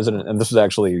the president, and this was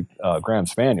actually Graham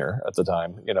Spanier at the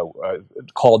time,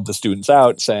 called the students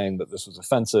out, saying that this was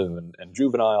offensive and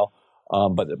juvenile,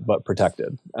 but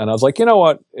protected. And I was like, you know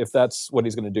what? If that's what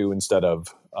he's going to do instead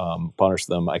of punish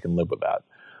them, I can live with that.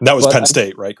 And that was Penn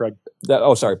State, right, Greg?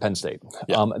 Penn State.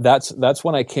 Yeah. That's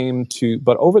when I came to.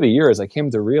 But over the years, I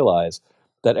came to realize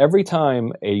that every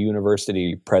time a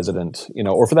university president,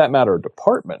 or for that matter, a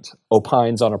department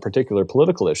opines on a particular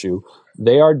political issue,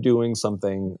 they are doing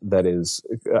something that is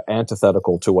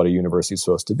antithetical to what a university is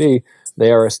supposed to be.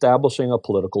 They are establishing a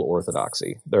political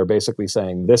orthodoxy. They're basically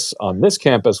saying, this on this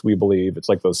campus, we believe, it's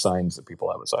like those signs that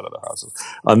people have outside of their houses.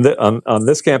 On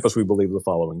this campus, we believe the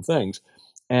following things.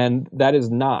 And that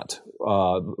is not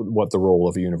what the role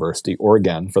of a university, or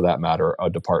again, for that matter, a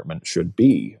department should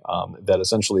be. That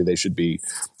essentially they should be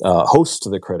hosts to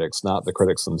the critics, not the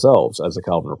critics themselves, as the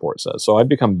Calvin Report says. So I've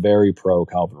become very pro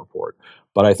Calvin Report,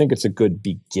 but I think it's a good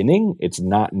beginning. It's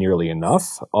not nearly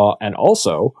enough. And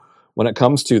also, when it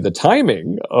comes to the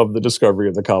timing of the discovery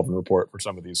of the Calvin Report for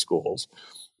some of these schools,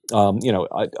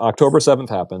 October 7th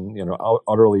happened,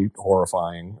 utterly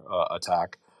horrifying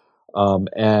attack.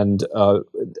 And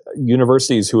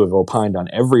universities who have opined on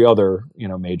every other,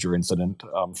 major incident,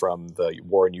 from the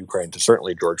war in Ukraine to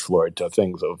certainly George Floyd, to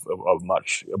things of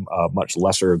much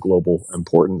lesser global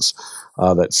importance,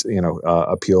 that's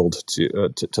appealed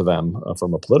to them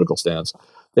from a political stance.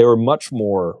 They were much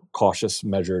more cautious,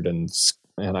 measured, and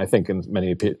I think in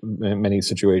many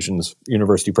situations,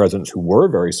 university presidents who were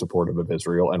very supportive of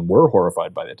Israel and were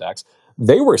horrified by the attacks,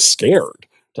 they were scared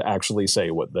to actually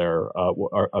say what their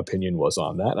opinion was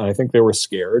on that. And I think they were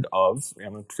scared of,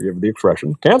 forgive the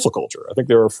expression, cancel culture. I think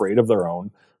they were afraid of their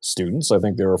own students. I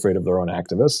think they were afraid of their own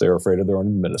activists. They were afraid of their own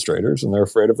administrators, and they're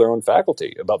afraid of their own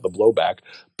faculty about the blowback,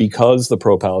 because the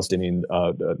pro-Palestinian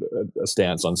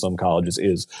stance on some colleges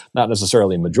is not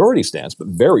necessarily a majority stance, but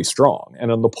very strong.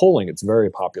 And in the polling, it's very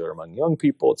popular among young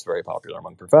people. It's very popular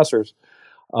among professors.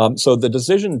 So the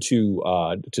decision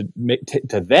to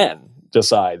then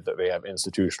decide that they have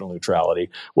institutional neutrality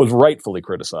was rightfully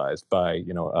criticized by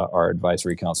our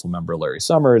advisory council member Larry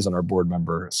Summers and our board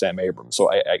member Sam Abrams. So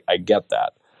I get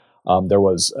that.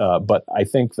 But I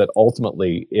think that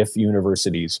ultimately, if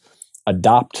universities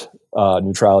adopt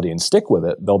neutrality and stick with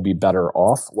it, they'll be better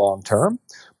off long term.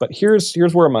 But here's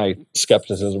where my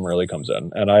skepticism really comes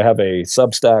in. And I have a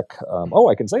Substack.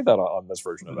 I can say that on this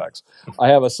version of X. I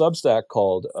have a Substack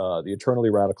called The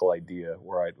Eternally Radical Idea,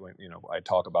 where I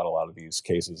talk about a lot of these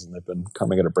cases, and they've been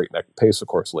coming at a breakneck pace, of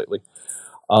course, lately.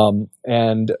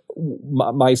 And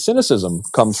my cynicism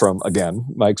comes from, again,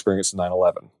 my experience in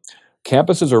 9/11.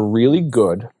 Campuses are really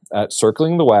good at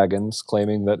circling the wagons,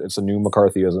 claiming that it's a new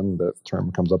McCarthyism. The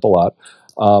term comes up a lot.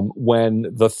 When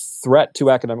the threat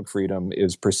to academic freedom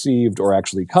is perceived or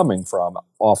actually coming from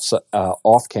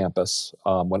off campus,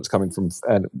 when it's coming from,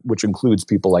 and which includes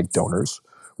people like donors,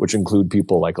 which include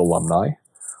people like alumni,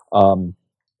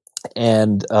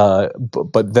 and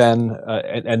then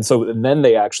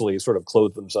they actually sort of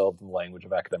clothe themselves in the language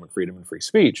of academic freedom and free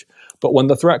speech. But when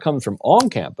the threat comes from on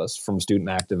campus, from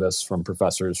student activists, from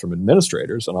professors, from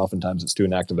administrators, and oftentimes it's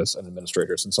student activists and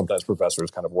administrators, and sometimes professors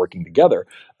kind of working together,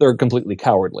 they're completely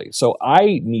cowardly. So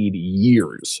I need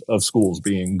years of schools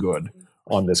being good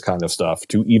on this kind of stuff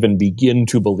to even begin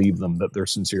to believe them that they're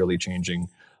sincerely changing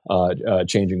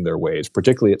their ways,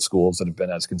 particularly at schools that have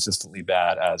been as consistently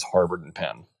bad as Harvard and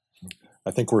Penn. I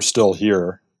think we're still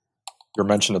here. Your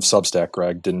mention of Substack,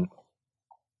 Greg, didn't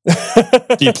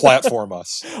deplatform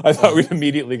us. I thought we'd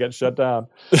immediately get shut down.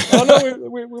 Oh no,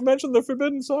 we mentioned the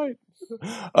forbidden site.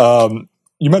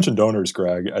 You mentioned donors,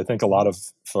 Greg. I think a lot of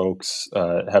folks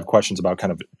have questions about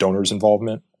kind of donors'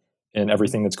 involvement in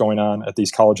everything that's going on at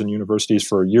these colleges and universities.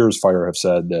 For years, FIRE have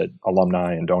said that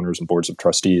alumni and donors and boards of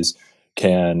trustees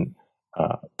can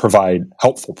provide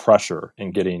helpful pressure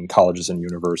in getting colleges and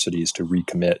universities to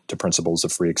recommit to principles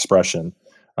of free expression.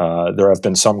 There have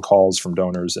been some calls from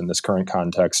donors in this current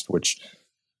context which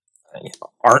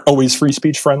aren't always free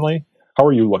speech friendly. How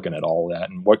are you looking at all of that,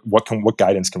 and what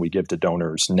guidance can we give to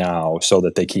donors now so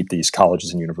that they keep these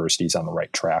colleges and universities on the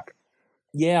right track?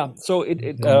 Yeah. So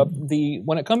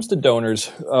when it comes to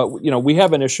donors, we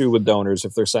have an issue with donors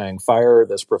if they're saying fire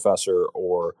this professor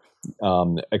or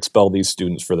expel these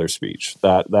students for their speech.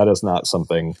 That is not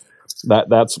something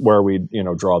that's where we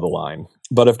draw the line.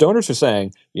 But if donors are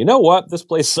saying, you know what, this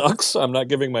place sucks, I'm not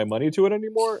giving my money to it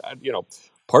anymore,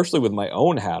 partially with my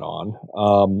own hat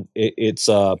on, it's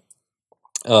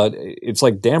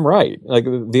like damn right. Like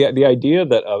the idea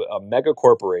that a mega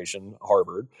corporation,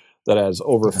 Harvard, that has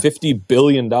over $50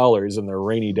 billion in their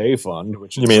rainy day fund,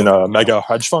 which you mean a mega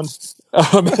hedge fund?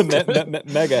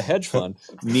 Mega hedge fund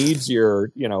needs your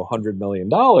 $100 million,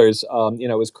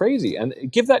 is crazy. And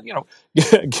give that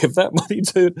give that money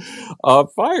to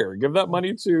fire, give that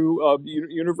money to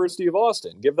University of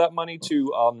Austin, give that money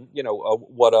to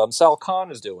what Sal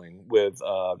Khan is doing with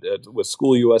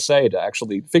School USA to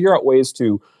actually figure out ways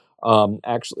to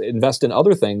actually invest in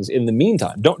other things in the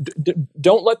meantime.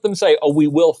 Don't let them say, "Oh, we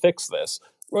will fix this."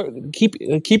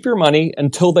 Keep your money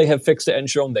until they have fixed it and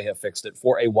shown they have fixed it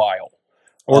for a while.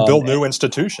 Or build new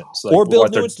institutions.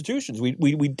 Institutions.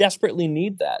 We desperately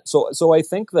need that. So I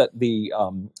think that the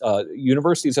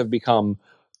universities have become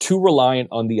too reliant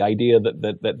on the idea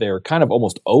that they're kind of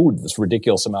almost owed this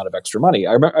ridiculous amount of extra money.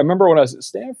 I remember when I was at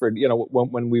Stanford,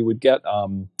 when we would get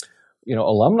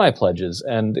alumni pledges,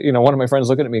 and one of my friends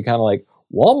looking at me kind of like,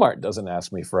 Walmart doesn't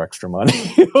ask me for extra money.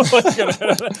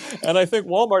 And I think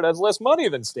Walmart has less money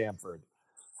than Stanford.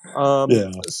 I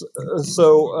think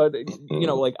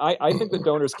that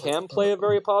donors can play a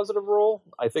very positive role.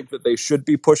 I think that they should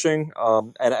be pushing,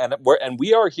 and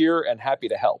we are here and happy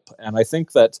to help. And I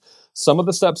think that some of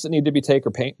the steps that need to be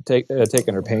taken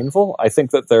are painful. I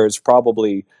think that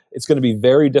it's going to be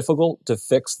very difficult to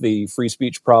fix the free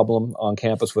speech problem on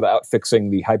campus without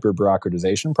fixing the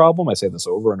hyper-bureaucratization problem. I say this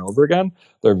over and over again.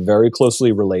 They're very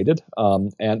closely related.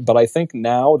 But I think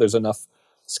now there's enough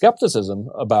skepticism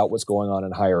about what's going on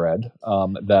in higher ed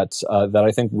that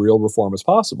I think real reform is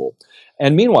possible.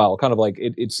 And meanwhile, kind of like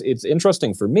it's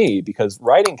interesting for me because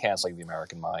writing Canceling the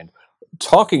American Mind,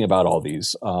 talking about all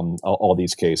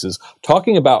these cases,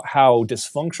 talking about how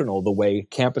dysfunctional the way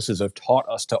campuses have taught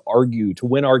us to argue, to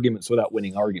win arguments without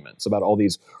winning arguments, about all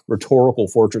these rhetorical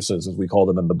fortresses, as we call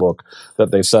them in the book, that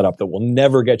they've set up that will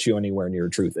never get you anywhere near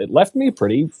truth. It left me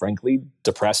pretty, frankly,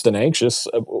 depressed and anxious,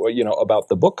 about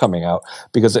the book coming out,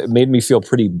 because it made me feel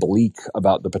pretty bleak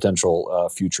about the potential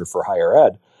future for higher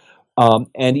ed.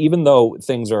 And even though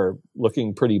things are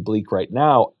looking pretty bleak right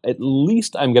now, at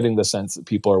least I'm getting the sense that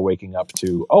people are waking up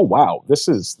to, oh wow, this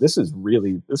is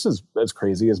as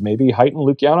crazy as maybe Haidt and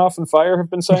Lukyanov and Fire have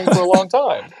been saying for a long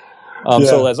time.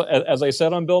 So as I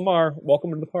said on Bill Maher, welcome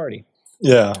to the party.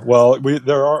 Yeah, well,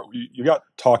 you got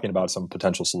talking about some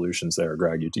potential solutions there,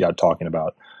 Greg. You got talking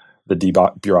about the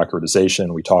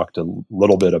debureaucratization. We talked a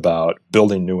little bit about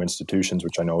building new institutions,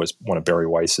 which I know is one of Barry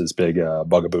Weiss's big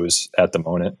bugaboos at the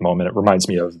moment. It reminds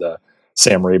me of the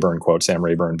Sam Rayburn quote, Sam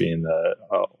Rayburn being the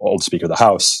old Speaker of the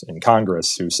House in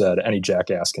Congress, who said, any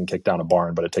jackass can kick down a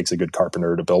barn, but it takes a good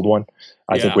carpenter to build one.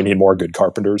 I think we need more good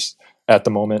carpenters at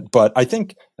the moment. But I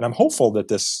think, and I'm hopeful that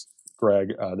this,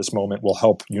 Greg, this moment will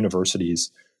help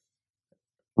universities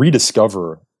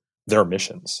rediscover their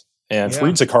missions. And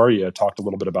Fareed Zakaria talked a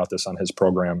little bit about this on his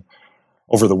program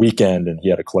over the weekend, and he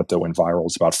had a clip that went viral.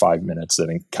 It's about 5 minutes that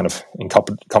kind of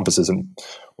encompasses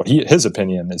what his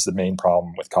opinion is the main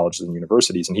problem with colleges and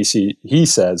universities. And he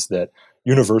says that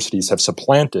universities have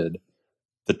supplanted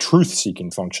the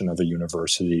truth-seeking function of a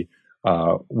university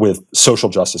with social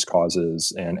justice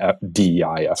causes and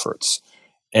DEI efforts.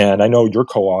 And I know your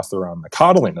co-author on The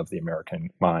Coddling of the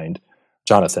American Mind,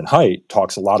 Jonathan Haidt,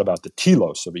 talks a lot about the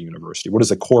telos of a university. What is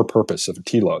the core purpose of a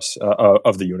telos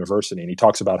of the university? And he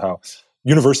talks about how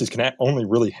universities can only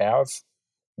really have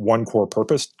one core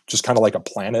purpose, just kind of like a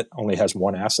planet only has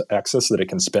one axis that it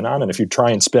can spin on. And if you try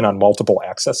and spin on multiple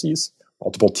axes,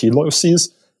 multiple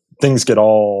teloses, things get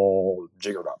all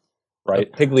jiggered up,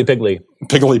 right? Piggly.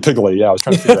 Yeah, I was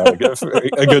trying to figure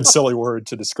out a good silly word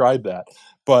to describe that.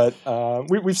 But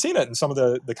we've seen it in some of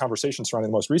the conversations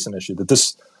surrounding the most recent issue,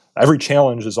 that every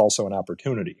challenge is also an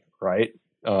opportunity, right?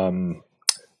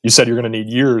 You said you're going to need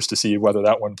years to see whether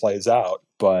that one plays out,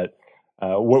 but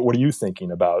what are you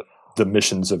thinking about the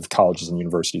missions of colleges and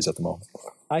universities at the moment?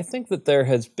 I think that there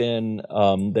has been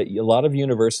that a lot of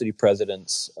university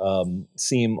presidents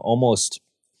seem almost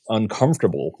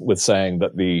uncomfortable with saying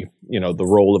that the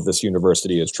role of this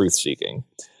university is truth-seeking.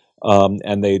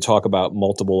 And they talk about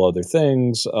multiple other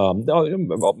things,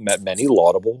 many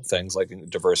laudable things like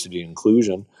diversity and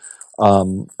inclusion.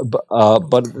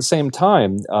 But at the same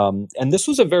time, and this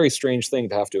was a very strange thing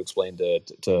to have to explain to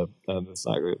it's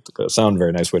not going to sound a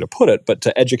very nice way to put it, but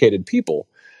to educated people,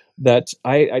 that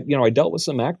I dealt with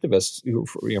some activists,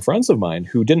 friends of mine,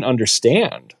 who didn't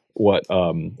understand what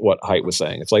Haidt was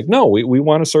saying. It's like, no, we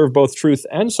want to serve both truth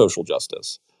and social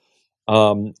justice.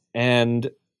 And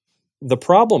the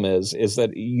problem is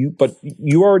that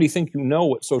you already think you know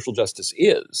what social justice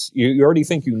is. You already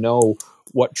think you know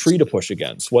what tree to push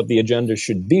against, what the agenda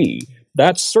should be.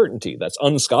 That's certainty. That's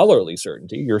unscholarly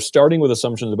certainty. You're starting with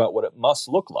assumptions about what it must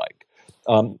look like.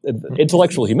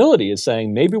 Intellectual humility is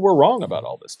saying maybe we're wrong about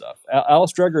all this stuff.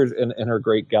 Alice Dreger, in her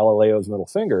great Galileo's Middle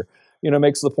Finger,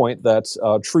 makes the point that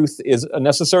truth is a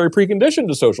necessary precondition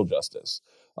to social justice.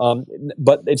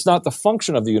 But it's not the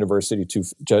function of the university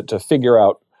to figure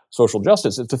out social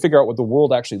justice. It's to figure out what the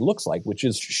world actually looks like, which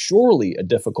is surely a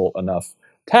difficult enough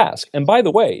task. And by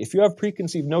the way, if you have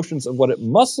preconceived notions of what it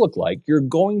must look like, you're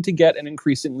going to get an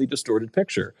increasingly distorted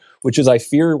picture, which is, I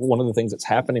fear, one of the things that's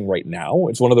happening right now.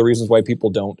 It's one of the reasons why people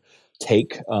don't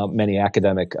take many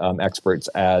academic experts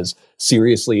as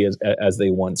seriously as they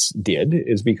once did,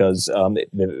 is because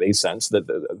they sense that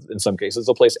in some cases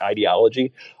they'll place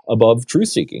ideology above truth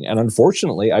seeking. And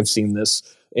unfortunately, I've seen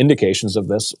indications of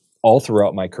this all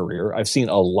throughout my career. I've seen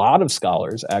a lot of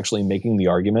scholars actually making the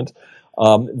argument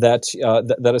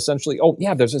that essentially,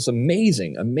 there's this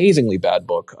amazingly bad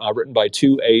book written by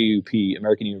two AAUP,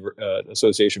 American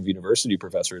Association of University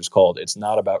professors, called "It's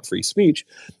Not About Free Speech."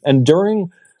 And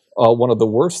during one of the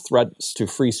worst threats to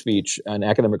free speech and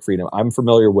academic freedom I'm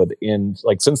familiar with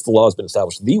since the law has been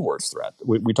established, the worst threat.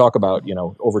 We talk about,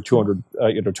 over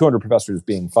 200 professors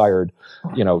being fired,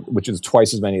 which is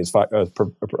twice as many as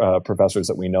professors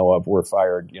that we know of were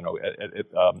fired,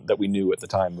 that we knew at the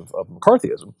time of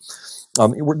McCarthyism.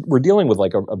 We're dealing with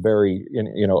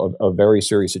a very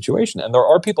serious situation. And there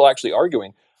are people actually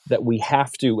arguing that we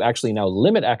have to actually now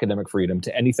limit academic freedom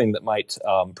to anything that might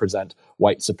present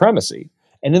white supremacy.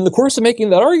 And in the course of making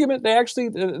that argument, they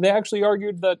actually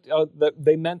argued that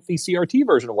they meant the CRT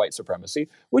version of white supremacy,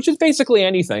 which is basically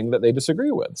anything that they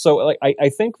disagree with. So I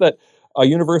think that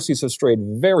universities have strayed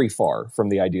very far from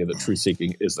the idea that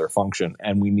truth-seeking is their function,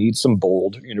 and we need some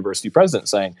bold university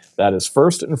presidents saying that is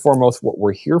first and foremost what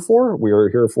we're here for. We are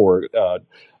here for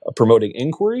promoting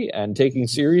inquiry and taking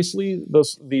seriously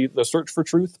the search for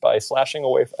truth by slashing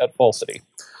away at falsity.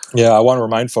 Yeah, I want to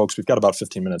remind folks we've got about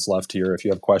 15 minutes left here. If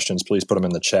you have questions, please put them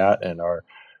in the chat, and our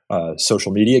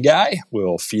social media guy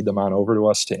will feed them on over to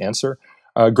us to answer.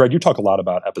 Greg, you talk a lot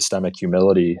about epistemic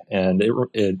humility, and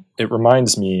it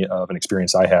reminds me of an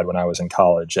experience I had when I was in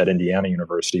college at Indiana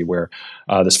University, where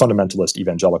this fundamentalist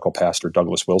evangelical pastor,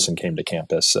 Douglas Wilson, came to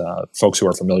campus. Folks who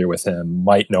are familiar with him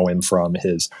might know him from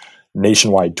his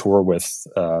nationwide tour with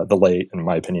the late, in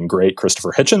my opinion, great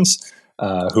Christopher Hitchens,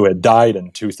 who had died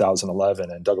in 2011,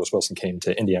 and Douglas Wilson came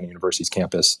to Indiana University's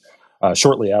campus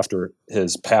shortly after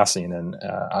his passing. And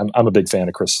I'm a big fan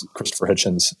of Christopher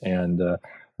Hitchens, and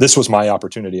this was my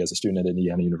opportunity as a student at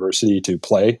Indiana University to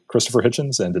play Christopher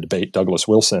Hitchens and to debate Douglas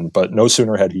Wilson. But no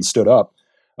sooner had he stood up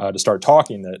to start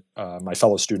talking that my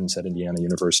fellow students at Indiana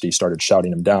University started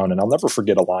shouting him down. And I'll never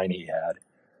forget a line he had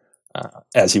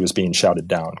as he was being shouted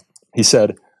down. He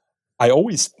said, "I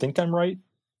always think I'm right,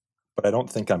 but I don't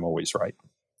think I'm always right.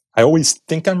 I always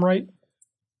think I'm right,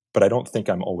 but I don't think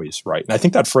I'm always right." And I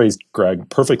think that phrase, Greg,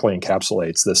 perfectly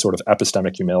encapsulates this sort of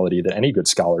epistemic humility that any good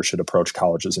scholar should approach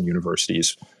colleges and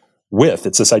universities with.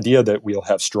 It's this idea that we'll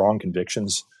have strong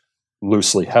convictions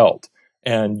loosely held.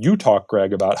 And you talk,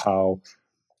 Greg, about how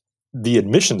the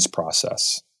admissions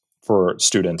process for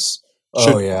students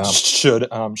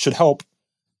should help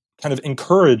kind of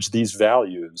encourage these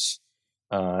values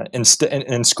and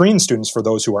screen students for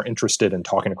those who are interested in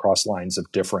talking across lines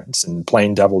of difference and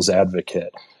playing devil's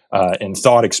advocate and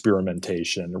thought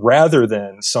experimentation, rather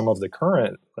than some of the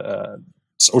current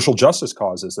social justice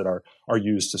causes that are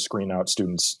used to screen out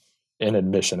students in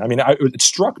admission. I mean, it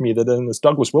struck me that in this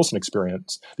Douglas Wilson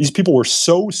experience, these people were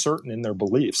so certain in their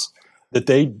beliefs that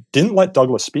they didn't let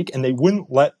Douglas speak, and they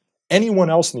wouldn't let anyone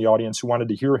else in the audience who wanted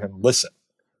to hear him listen.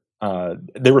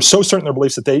 They were so certain in their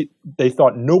beliefs that they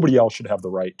thought nobody else should have the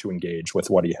right to engage with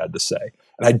what he had to say.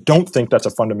 And I don't think that's a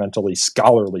fundamentally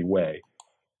scholarly way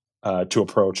to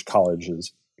approach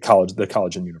the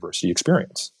college and university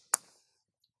experience.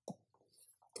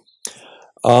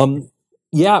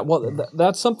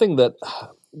 That's something that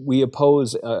we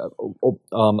oppose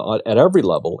at every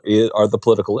level are the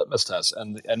political litmus tests.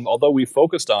 And although we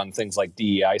focused on things like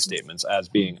DEI statements as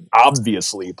being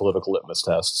obviously political litmus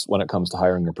tests when it comes to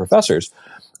hiring your professors,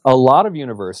 a lot of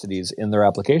universities in their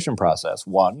application process,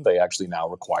 one, they actually now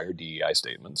require DEI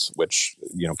statements, which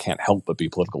can't help but be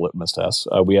political litmus tests.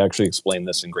 We actually explain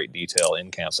this in great detail in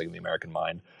Canceling the American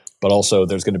Mind. But also,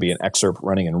 there's going to be an excerpt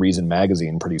running in Reason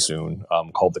magazine pretty soon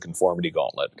called "The Conformity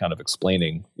Gauntlet," kind of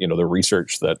explaining, the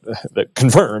research that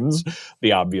confirms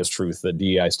the obvious truth that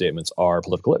DEI statements are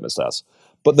political litmus tests.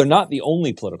 But they're not the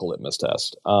only political litmus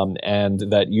test, and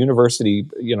that university,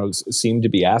 seem to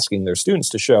be asking their students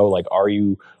to show, like, are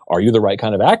you the right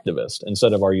kind of activist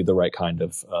instead of are you the right kind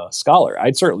of scholar?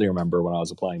 I'd certainly remember when I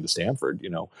was applying to Stanford,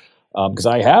 because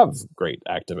I have great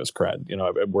activist cred.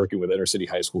 I've been working with inner city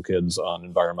high school kids on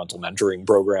environmental mentoring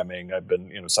programming. I've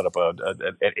been, set up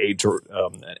an aid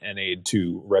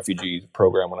to refugee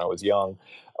program when I was young.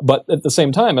 But at the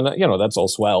same time, and that's all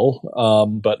swell.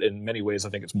 But in many ways, I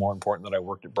think it's more important that I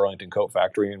worked at Burlington Coat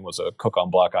Factory and was a cook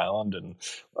on Block Island, and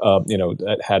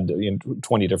had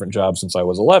 20 different jobs since I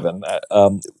was 11.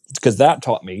 Because that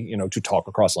taught me, to talk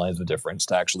across lines of difference,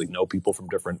 to actually know people from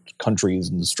different countries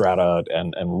and strata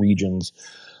and regions.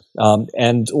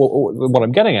 And what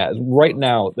I'm getting at is right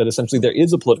now that essentially there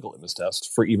is a political litmus test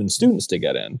for even students to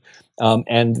get in,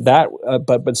 and that.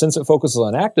 But since it focuses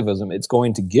on activism, it's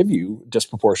going to give you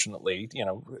disproportionately,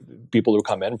 people who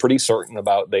come in pretty certain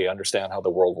about they understand how the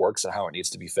world works and how it needs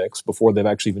to be fixed before they've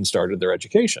actually even started their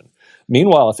education.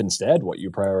 Meanwhile, if instead what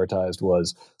you prioritized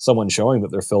was someone showing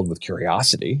that they're filled with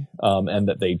curiosity, and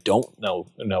that they don't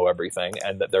know everything,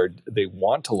 and that they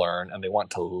want to learn and they want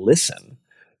to listen,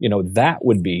 that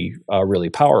would be really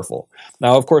powerful.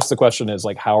 Now, of course, the question is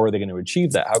how are they going to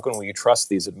achieve that? How can we trust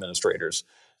these administrators,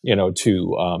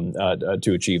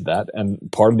 to achieve that?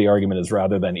 And part of the argument is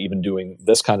rather than even doing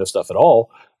this kind of stuff at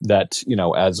all, that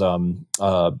as Evan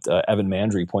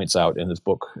Mandry points out in his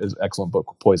excellent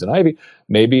book Poison Ivy,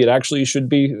 maybe it actually should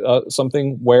be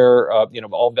something where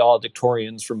all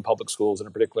valedictorians from public schools in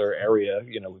a particular area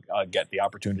get the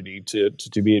opportunity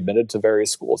to be admitted to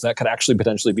various schools. That could actually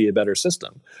potentially be a better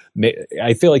system.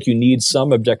 I feel like you need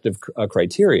some objective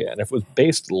criteria, and if it was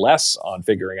based less on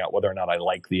figuring out whether or not I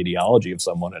like the ideology of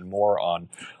someone and more on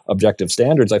objective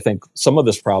standards, I think some of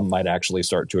this problem might actually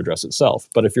start to address itself.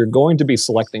 But if you're going to be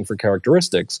selecting for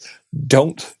characteristics,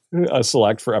 don't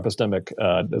select for epistemic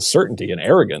certainty and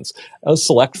arrogance.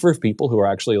 Select for people who are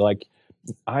actually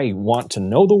I want to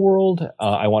know the world.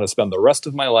 I want to spend the rest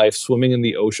of my life swimming in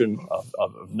the ocean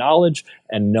of knowledge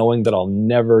and knowing that I'll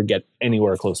never get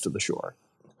anywhere close to the shore.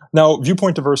 Now,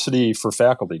 viewpoint diversity for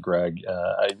faculty, Greg,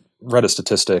 I read a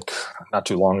statistic not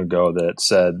too long ago that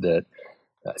said that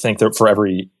I think that for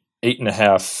every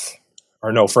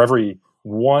for every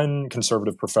one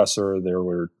conservative professor, there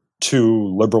were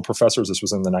 2 liberal professors. This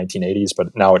was in the 1980s,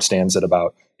 but now it stands at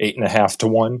about 8.5 to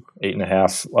 1,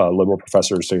 8.5 liberal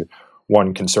professors to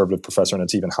 1 conservative professor, and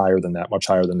it's even higher than that, much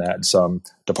higher than that in some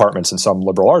departments and some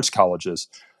liberal arts colleges.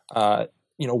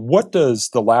 What does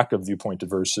the lack of viewpoint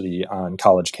diversity on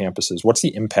college campuses, what's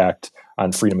the impact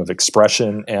on freedom of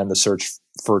expression and the search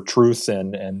for truth?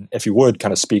 And if you would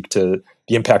kind of speak to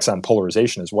the impacts on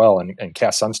polarization as well, and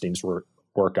Cass Sunstein's work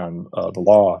on the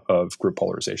law of group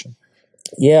polarization.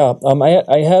 Yeah,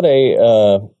 I had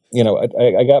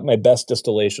I got my best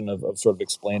distillation of sort of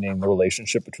explaining the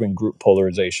relationship between group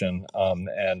polarization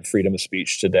and freedom of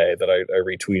speech today that I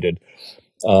retweeted.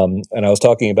 And I was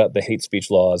talking about the hate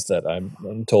speech laws that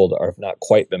I'm told have not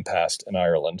quite been passed in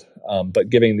Ireland, but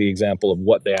giving the example of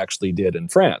what they actually did in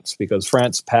France, because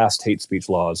France passed hate speech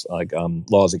laws,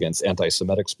 laws against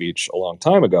anti-Semitic speech a long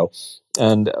time ago.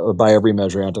 And by every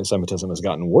measure, anti-Semitism has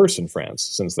gotten worse in France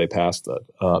since they passed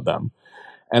them.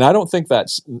 And I don't think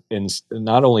that's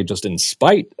not only just in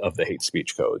spite of the hate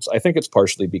speech codes. I think it's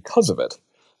partially because of it.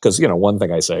 Because, one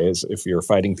thing I say is if you're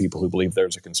fighting people who believe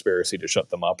there's a conspiracy to shut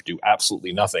them up, do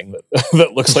absolutely nothing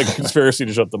that looks like a conspiracy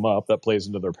to shut them up. That plays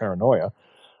into their paranoia.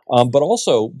 But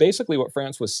also, basically what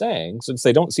France was saying, since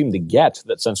they don't seem to get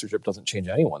that censorship doesn't change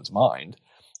anyone's mind,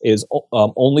 is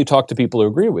only talk to people who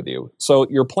agree with you. So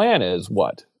your plan is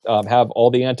what? Have all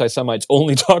the anti-Semites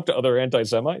only talk to other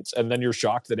anti-Semites, and then you're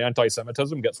shocked that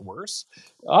anti-Semitism gets worse?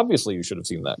 Obviously, you should have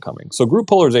seen that coming. So group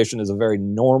polarization is a very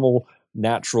normal,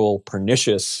 natural,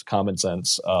 pernicious, common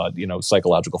sense,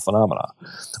 psychological phenomena.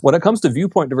 When it comes to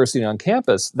viewpoint diversity on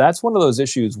campus, that's one of those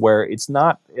issues where it's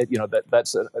not, it's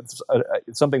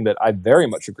something that I very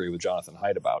much agree with Jonathan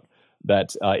Haidt about.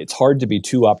 That it's hard to be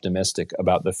too optimistic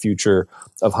about the future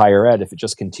of higher ed if it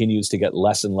just continues to get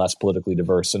less and less politically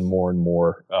diverse and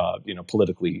more,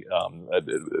 politically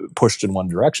pushed in one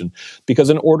direction. Because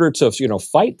in order to,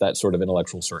 fight that sort of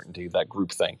intellectual certainty, that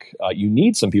groupthink, you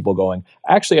need some people going,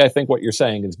 actually, I think what you're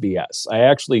saying is BS.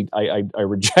 I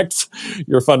reject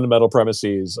your fundamental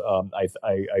premises.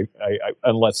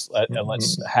 And let's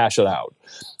hash it out.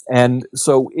 And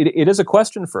so it is a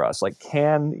question for us,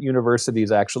 can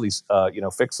universities actually,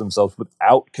 fix themselves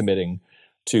without committing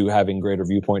to having greater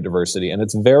viewpoint diversity? And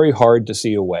it's very hard to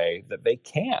see a way that they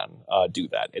can do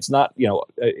that. It's not,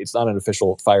 it's not an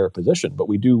official fire position, but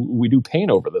we do paint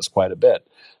over this quite a bit.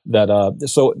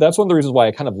 So that's one of the reasons why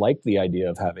I kind of like the idea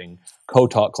of having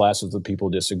co-taught classes with people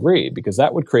who disagree, because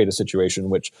that would create a situation in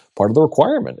which part of the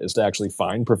requirement is to actually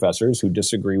find professors who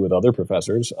disagree with other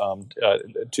professors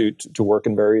to work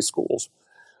in various schools.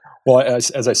 Well,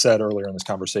 as I said earlier in this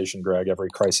conversation, Greg, every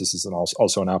crisis is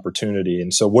also an opportunity.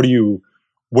 And so, what do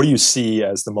you see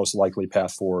as the most likely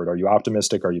path forward? Are you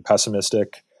optimistic? Are you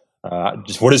pessimistic?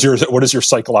 Just what is your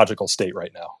psychological state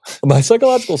right now? My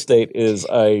psychological state is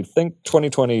I think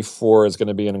 2024 is going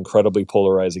to be an incredibly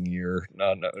polarizing year,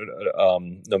 no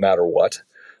matter what,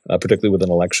 particularly with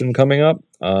an election coming up.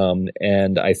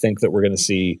 And I think that we're going to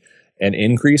see an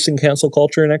increase in cancel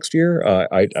culture next year.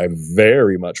 I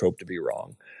very much hope to be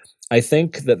wrong. I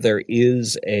think that there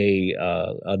is a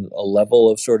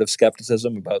level of sort of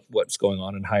skepticism about what's going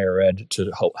on in higher ed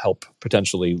to help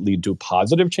potentially lead to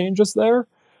positive changes there.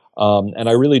 And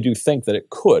I really do think that it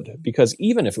could, because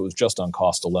even if it was just on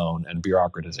cost alone and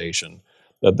bureaucratization,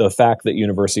 the fact that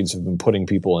universities have been putting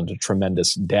people into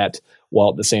tremendous debt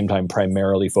while at the same time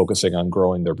primarily focusing on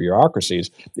growing their bureaucracies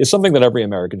is something that every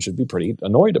American should be pretty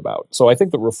annoyed about. So I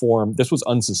think that reform, this was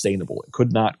unsustainable. It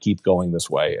could not keep going this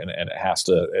way, and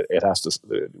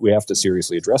we have to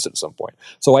seriously address it at some point.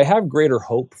 So I have greater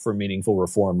hope for meaningful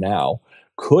reform now.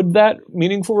 Could that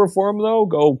meaningful reform, though,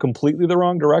 go completely the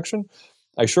wrong direction?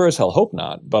 I sure as hell hope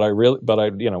not, but I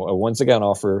once again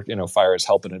offer, Fire's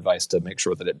help and advice to make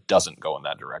sure that it doesn't go in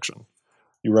that direction.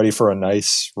 You ready for a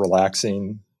nice,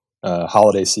 relaxing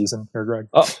holiday season here, Greg?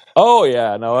 Oh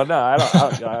yeah, no, I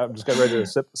don't. I'm just getting ready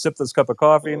to sip this cup of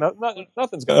coffee.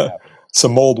 Nothing's going to happen.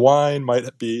 Some mulled wine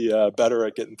might be better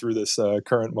at getting through this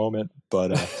current moment,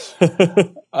 but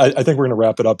I think we're going to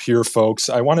wrap it up here, folks.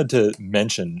 I wanted to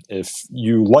mention, if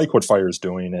you like what Fire is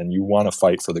doing and you want to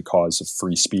fight for the cause of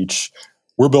free speech,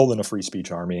 we're building a free speech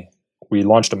army. We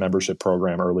launched a membership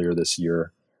program earlier this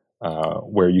year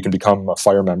where you can become a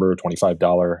Fire member, a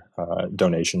 $25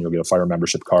 donation. You'll get a Fire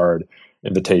membership card,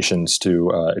 invitations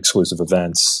to exclusive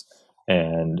events,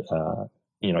 and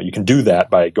you can do that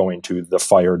by going to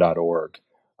thefire.org.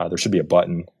 There should be a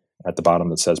button at the bottom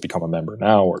that says become a member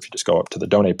now, or if you just go up to the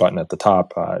donate button at the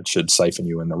top, it should siphon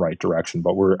you in the right direction.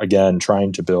 But we're, again,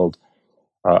 trying to build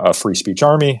a free speech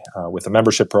army with a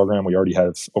membership program. We already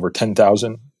have over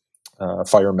 10,000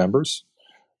 Fire members,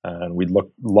 and we'd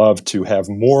love to have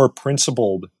more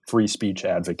principled free speech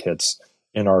advocates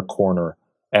in our corner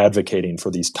advocating for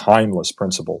these timeless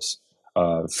principles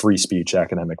of free speech,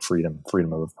 academic freedom,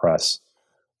 freedom of the press,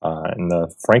 and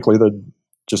frankly, the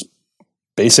just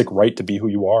basic right to be who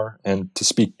you are and to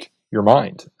speak your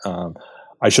mind.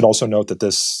 I should also note that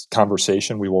this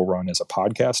conversation we will run as a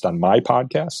podcast on my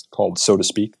podcast called So to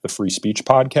Speak, the Free Speech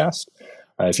Podcast.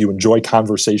 If you enjoy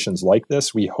conversations like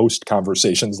this, we host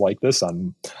conversations like this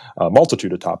on a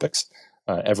multitude of topics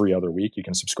every other week. You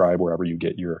can subscribe wherever you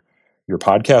get your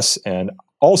podcasts. And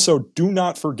also, do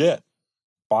not forget,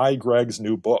 buy Greg's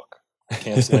new book,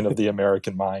 Canceling of the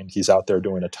American Mind. He's out there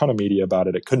doing a ton of media about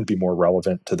it. It couldn't be more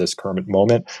relevant to this current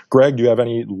moment. Greg, do you have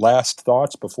any last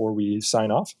thoughts before we sign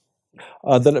off?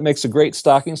 That it makes a great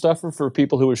stocking stuffer for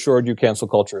people who assured you cancel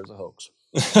culture is a hoax.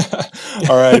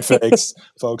 All right,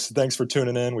 folks, thanks for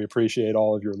tuning in. We appreciate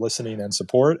all of your listening and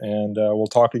support, and we'll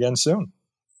talk again soon.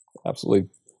 Absolutely.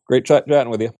 Great chatting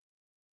with you.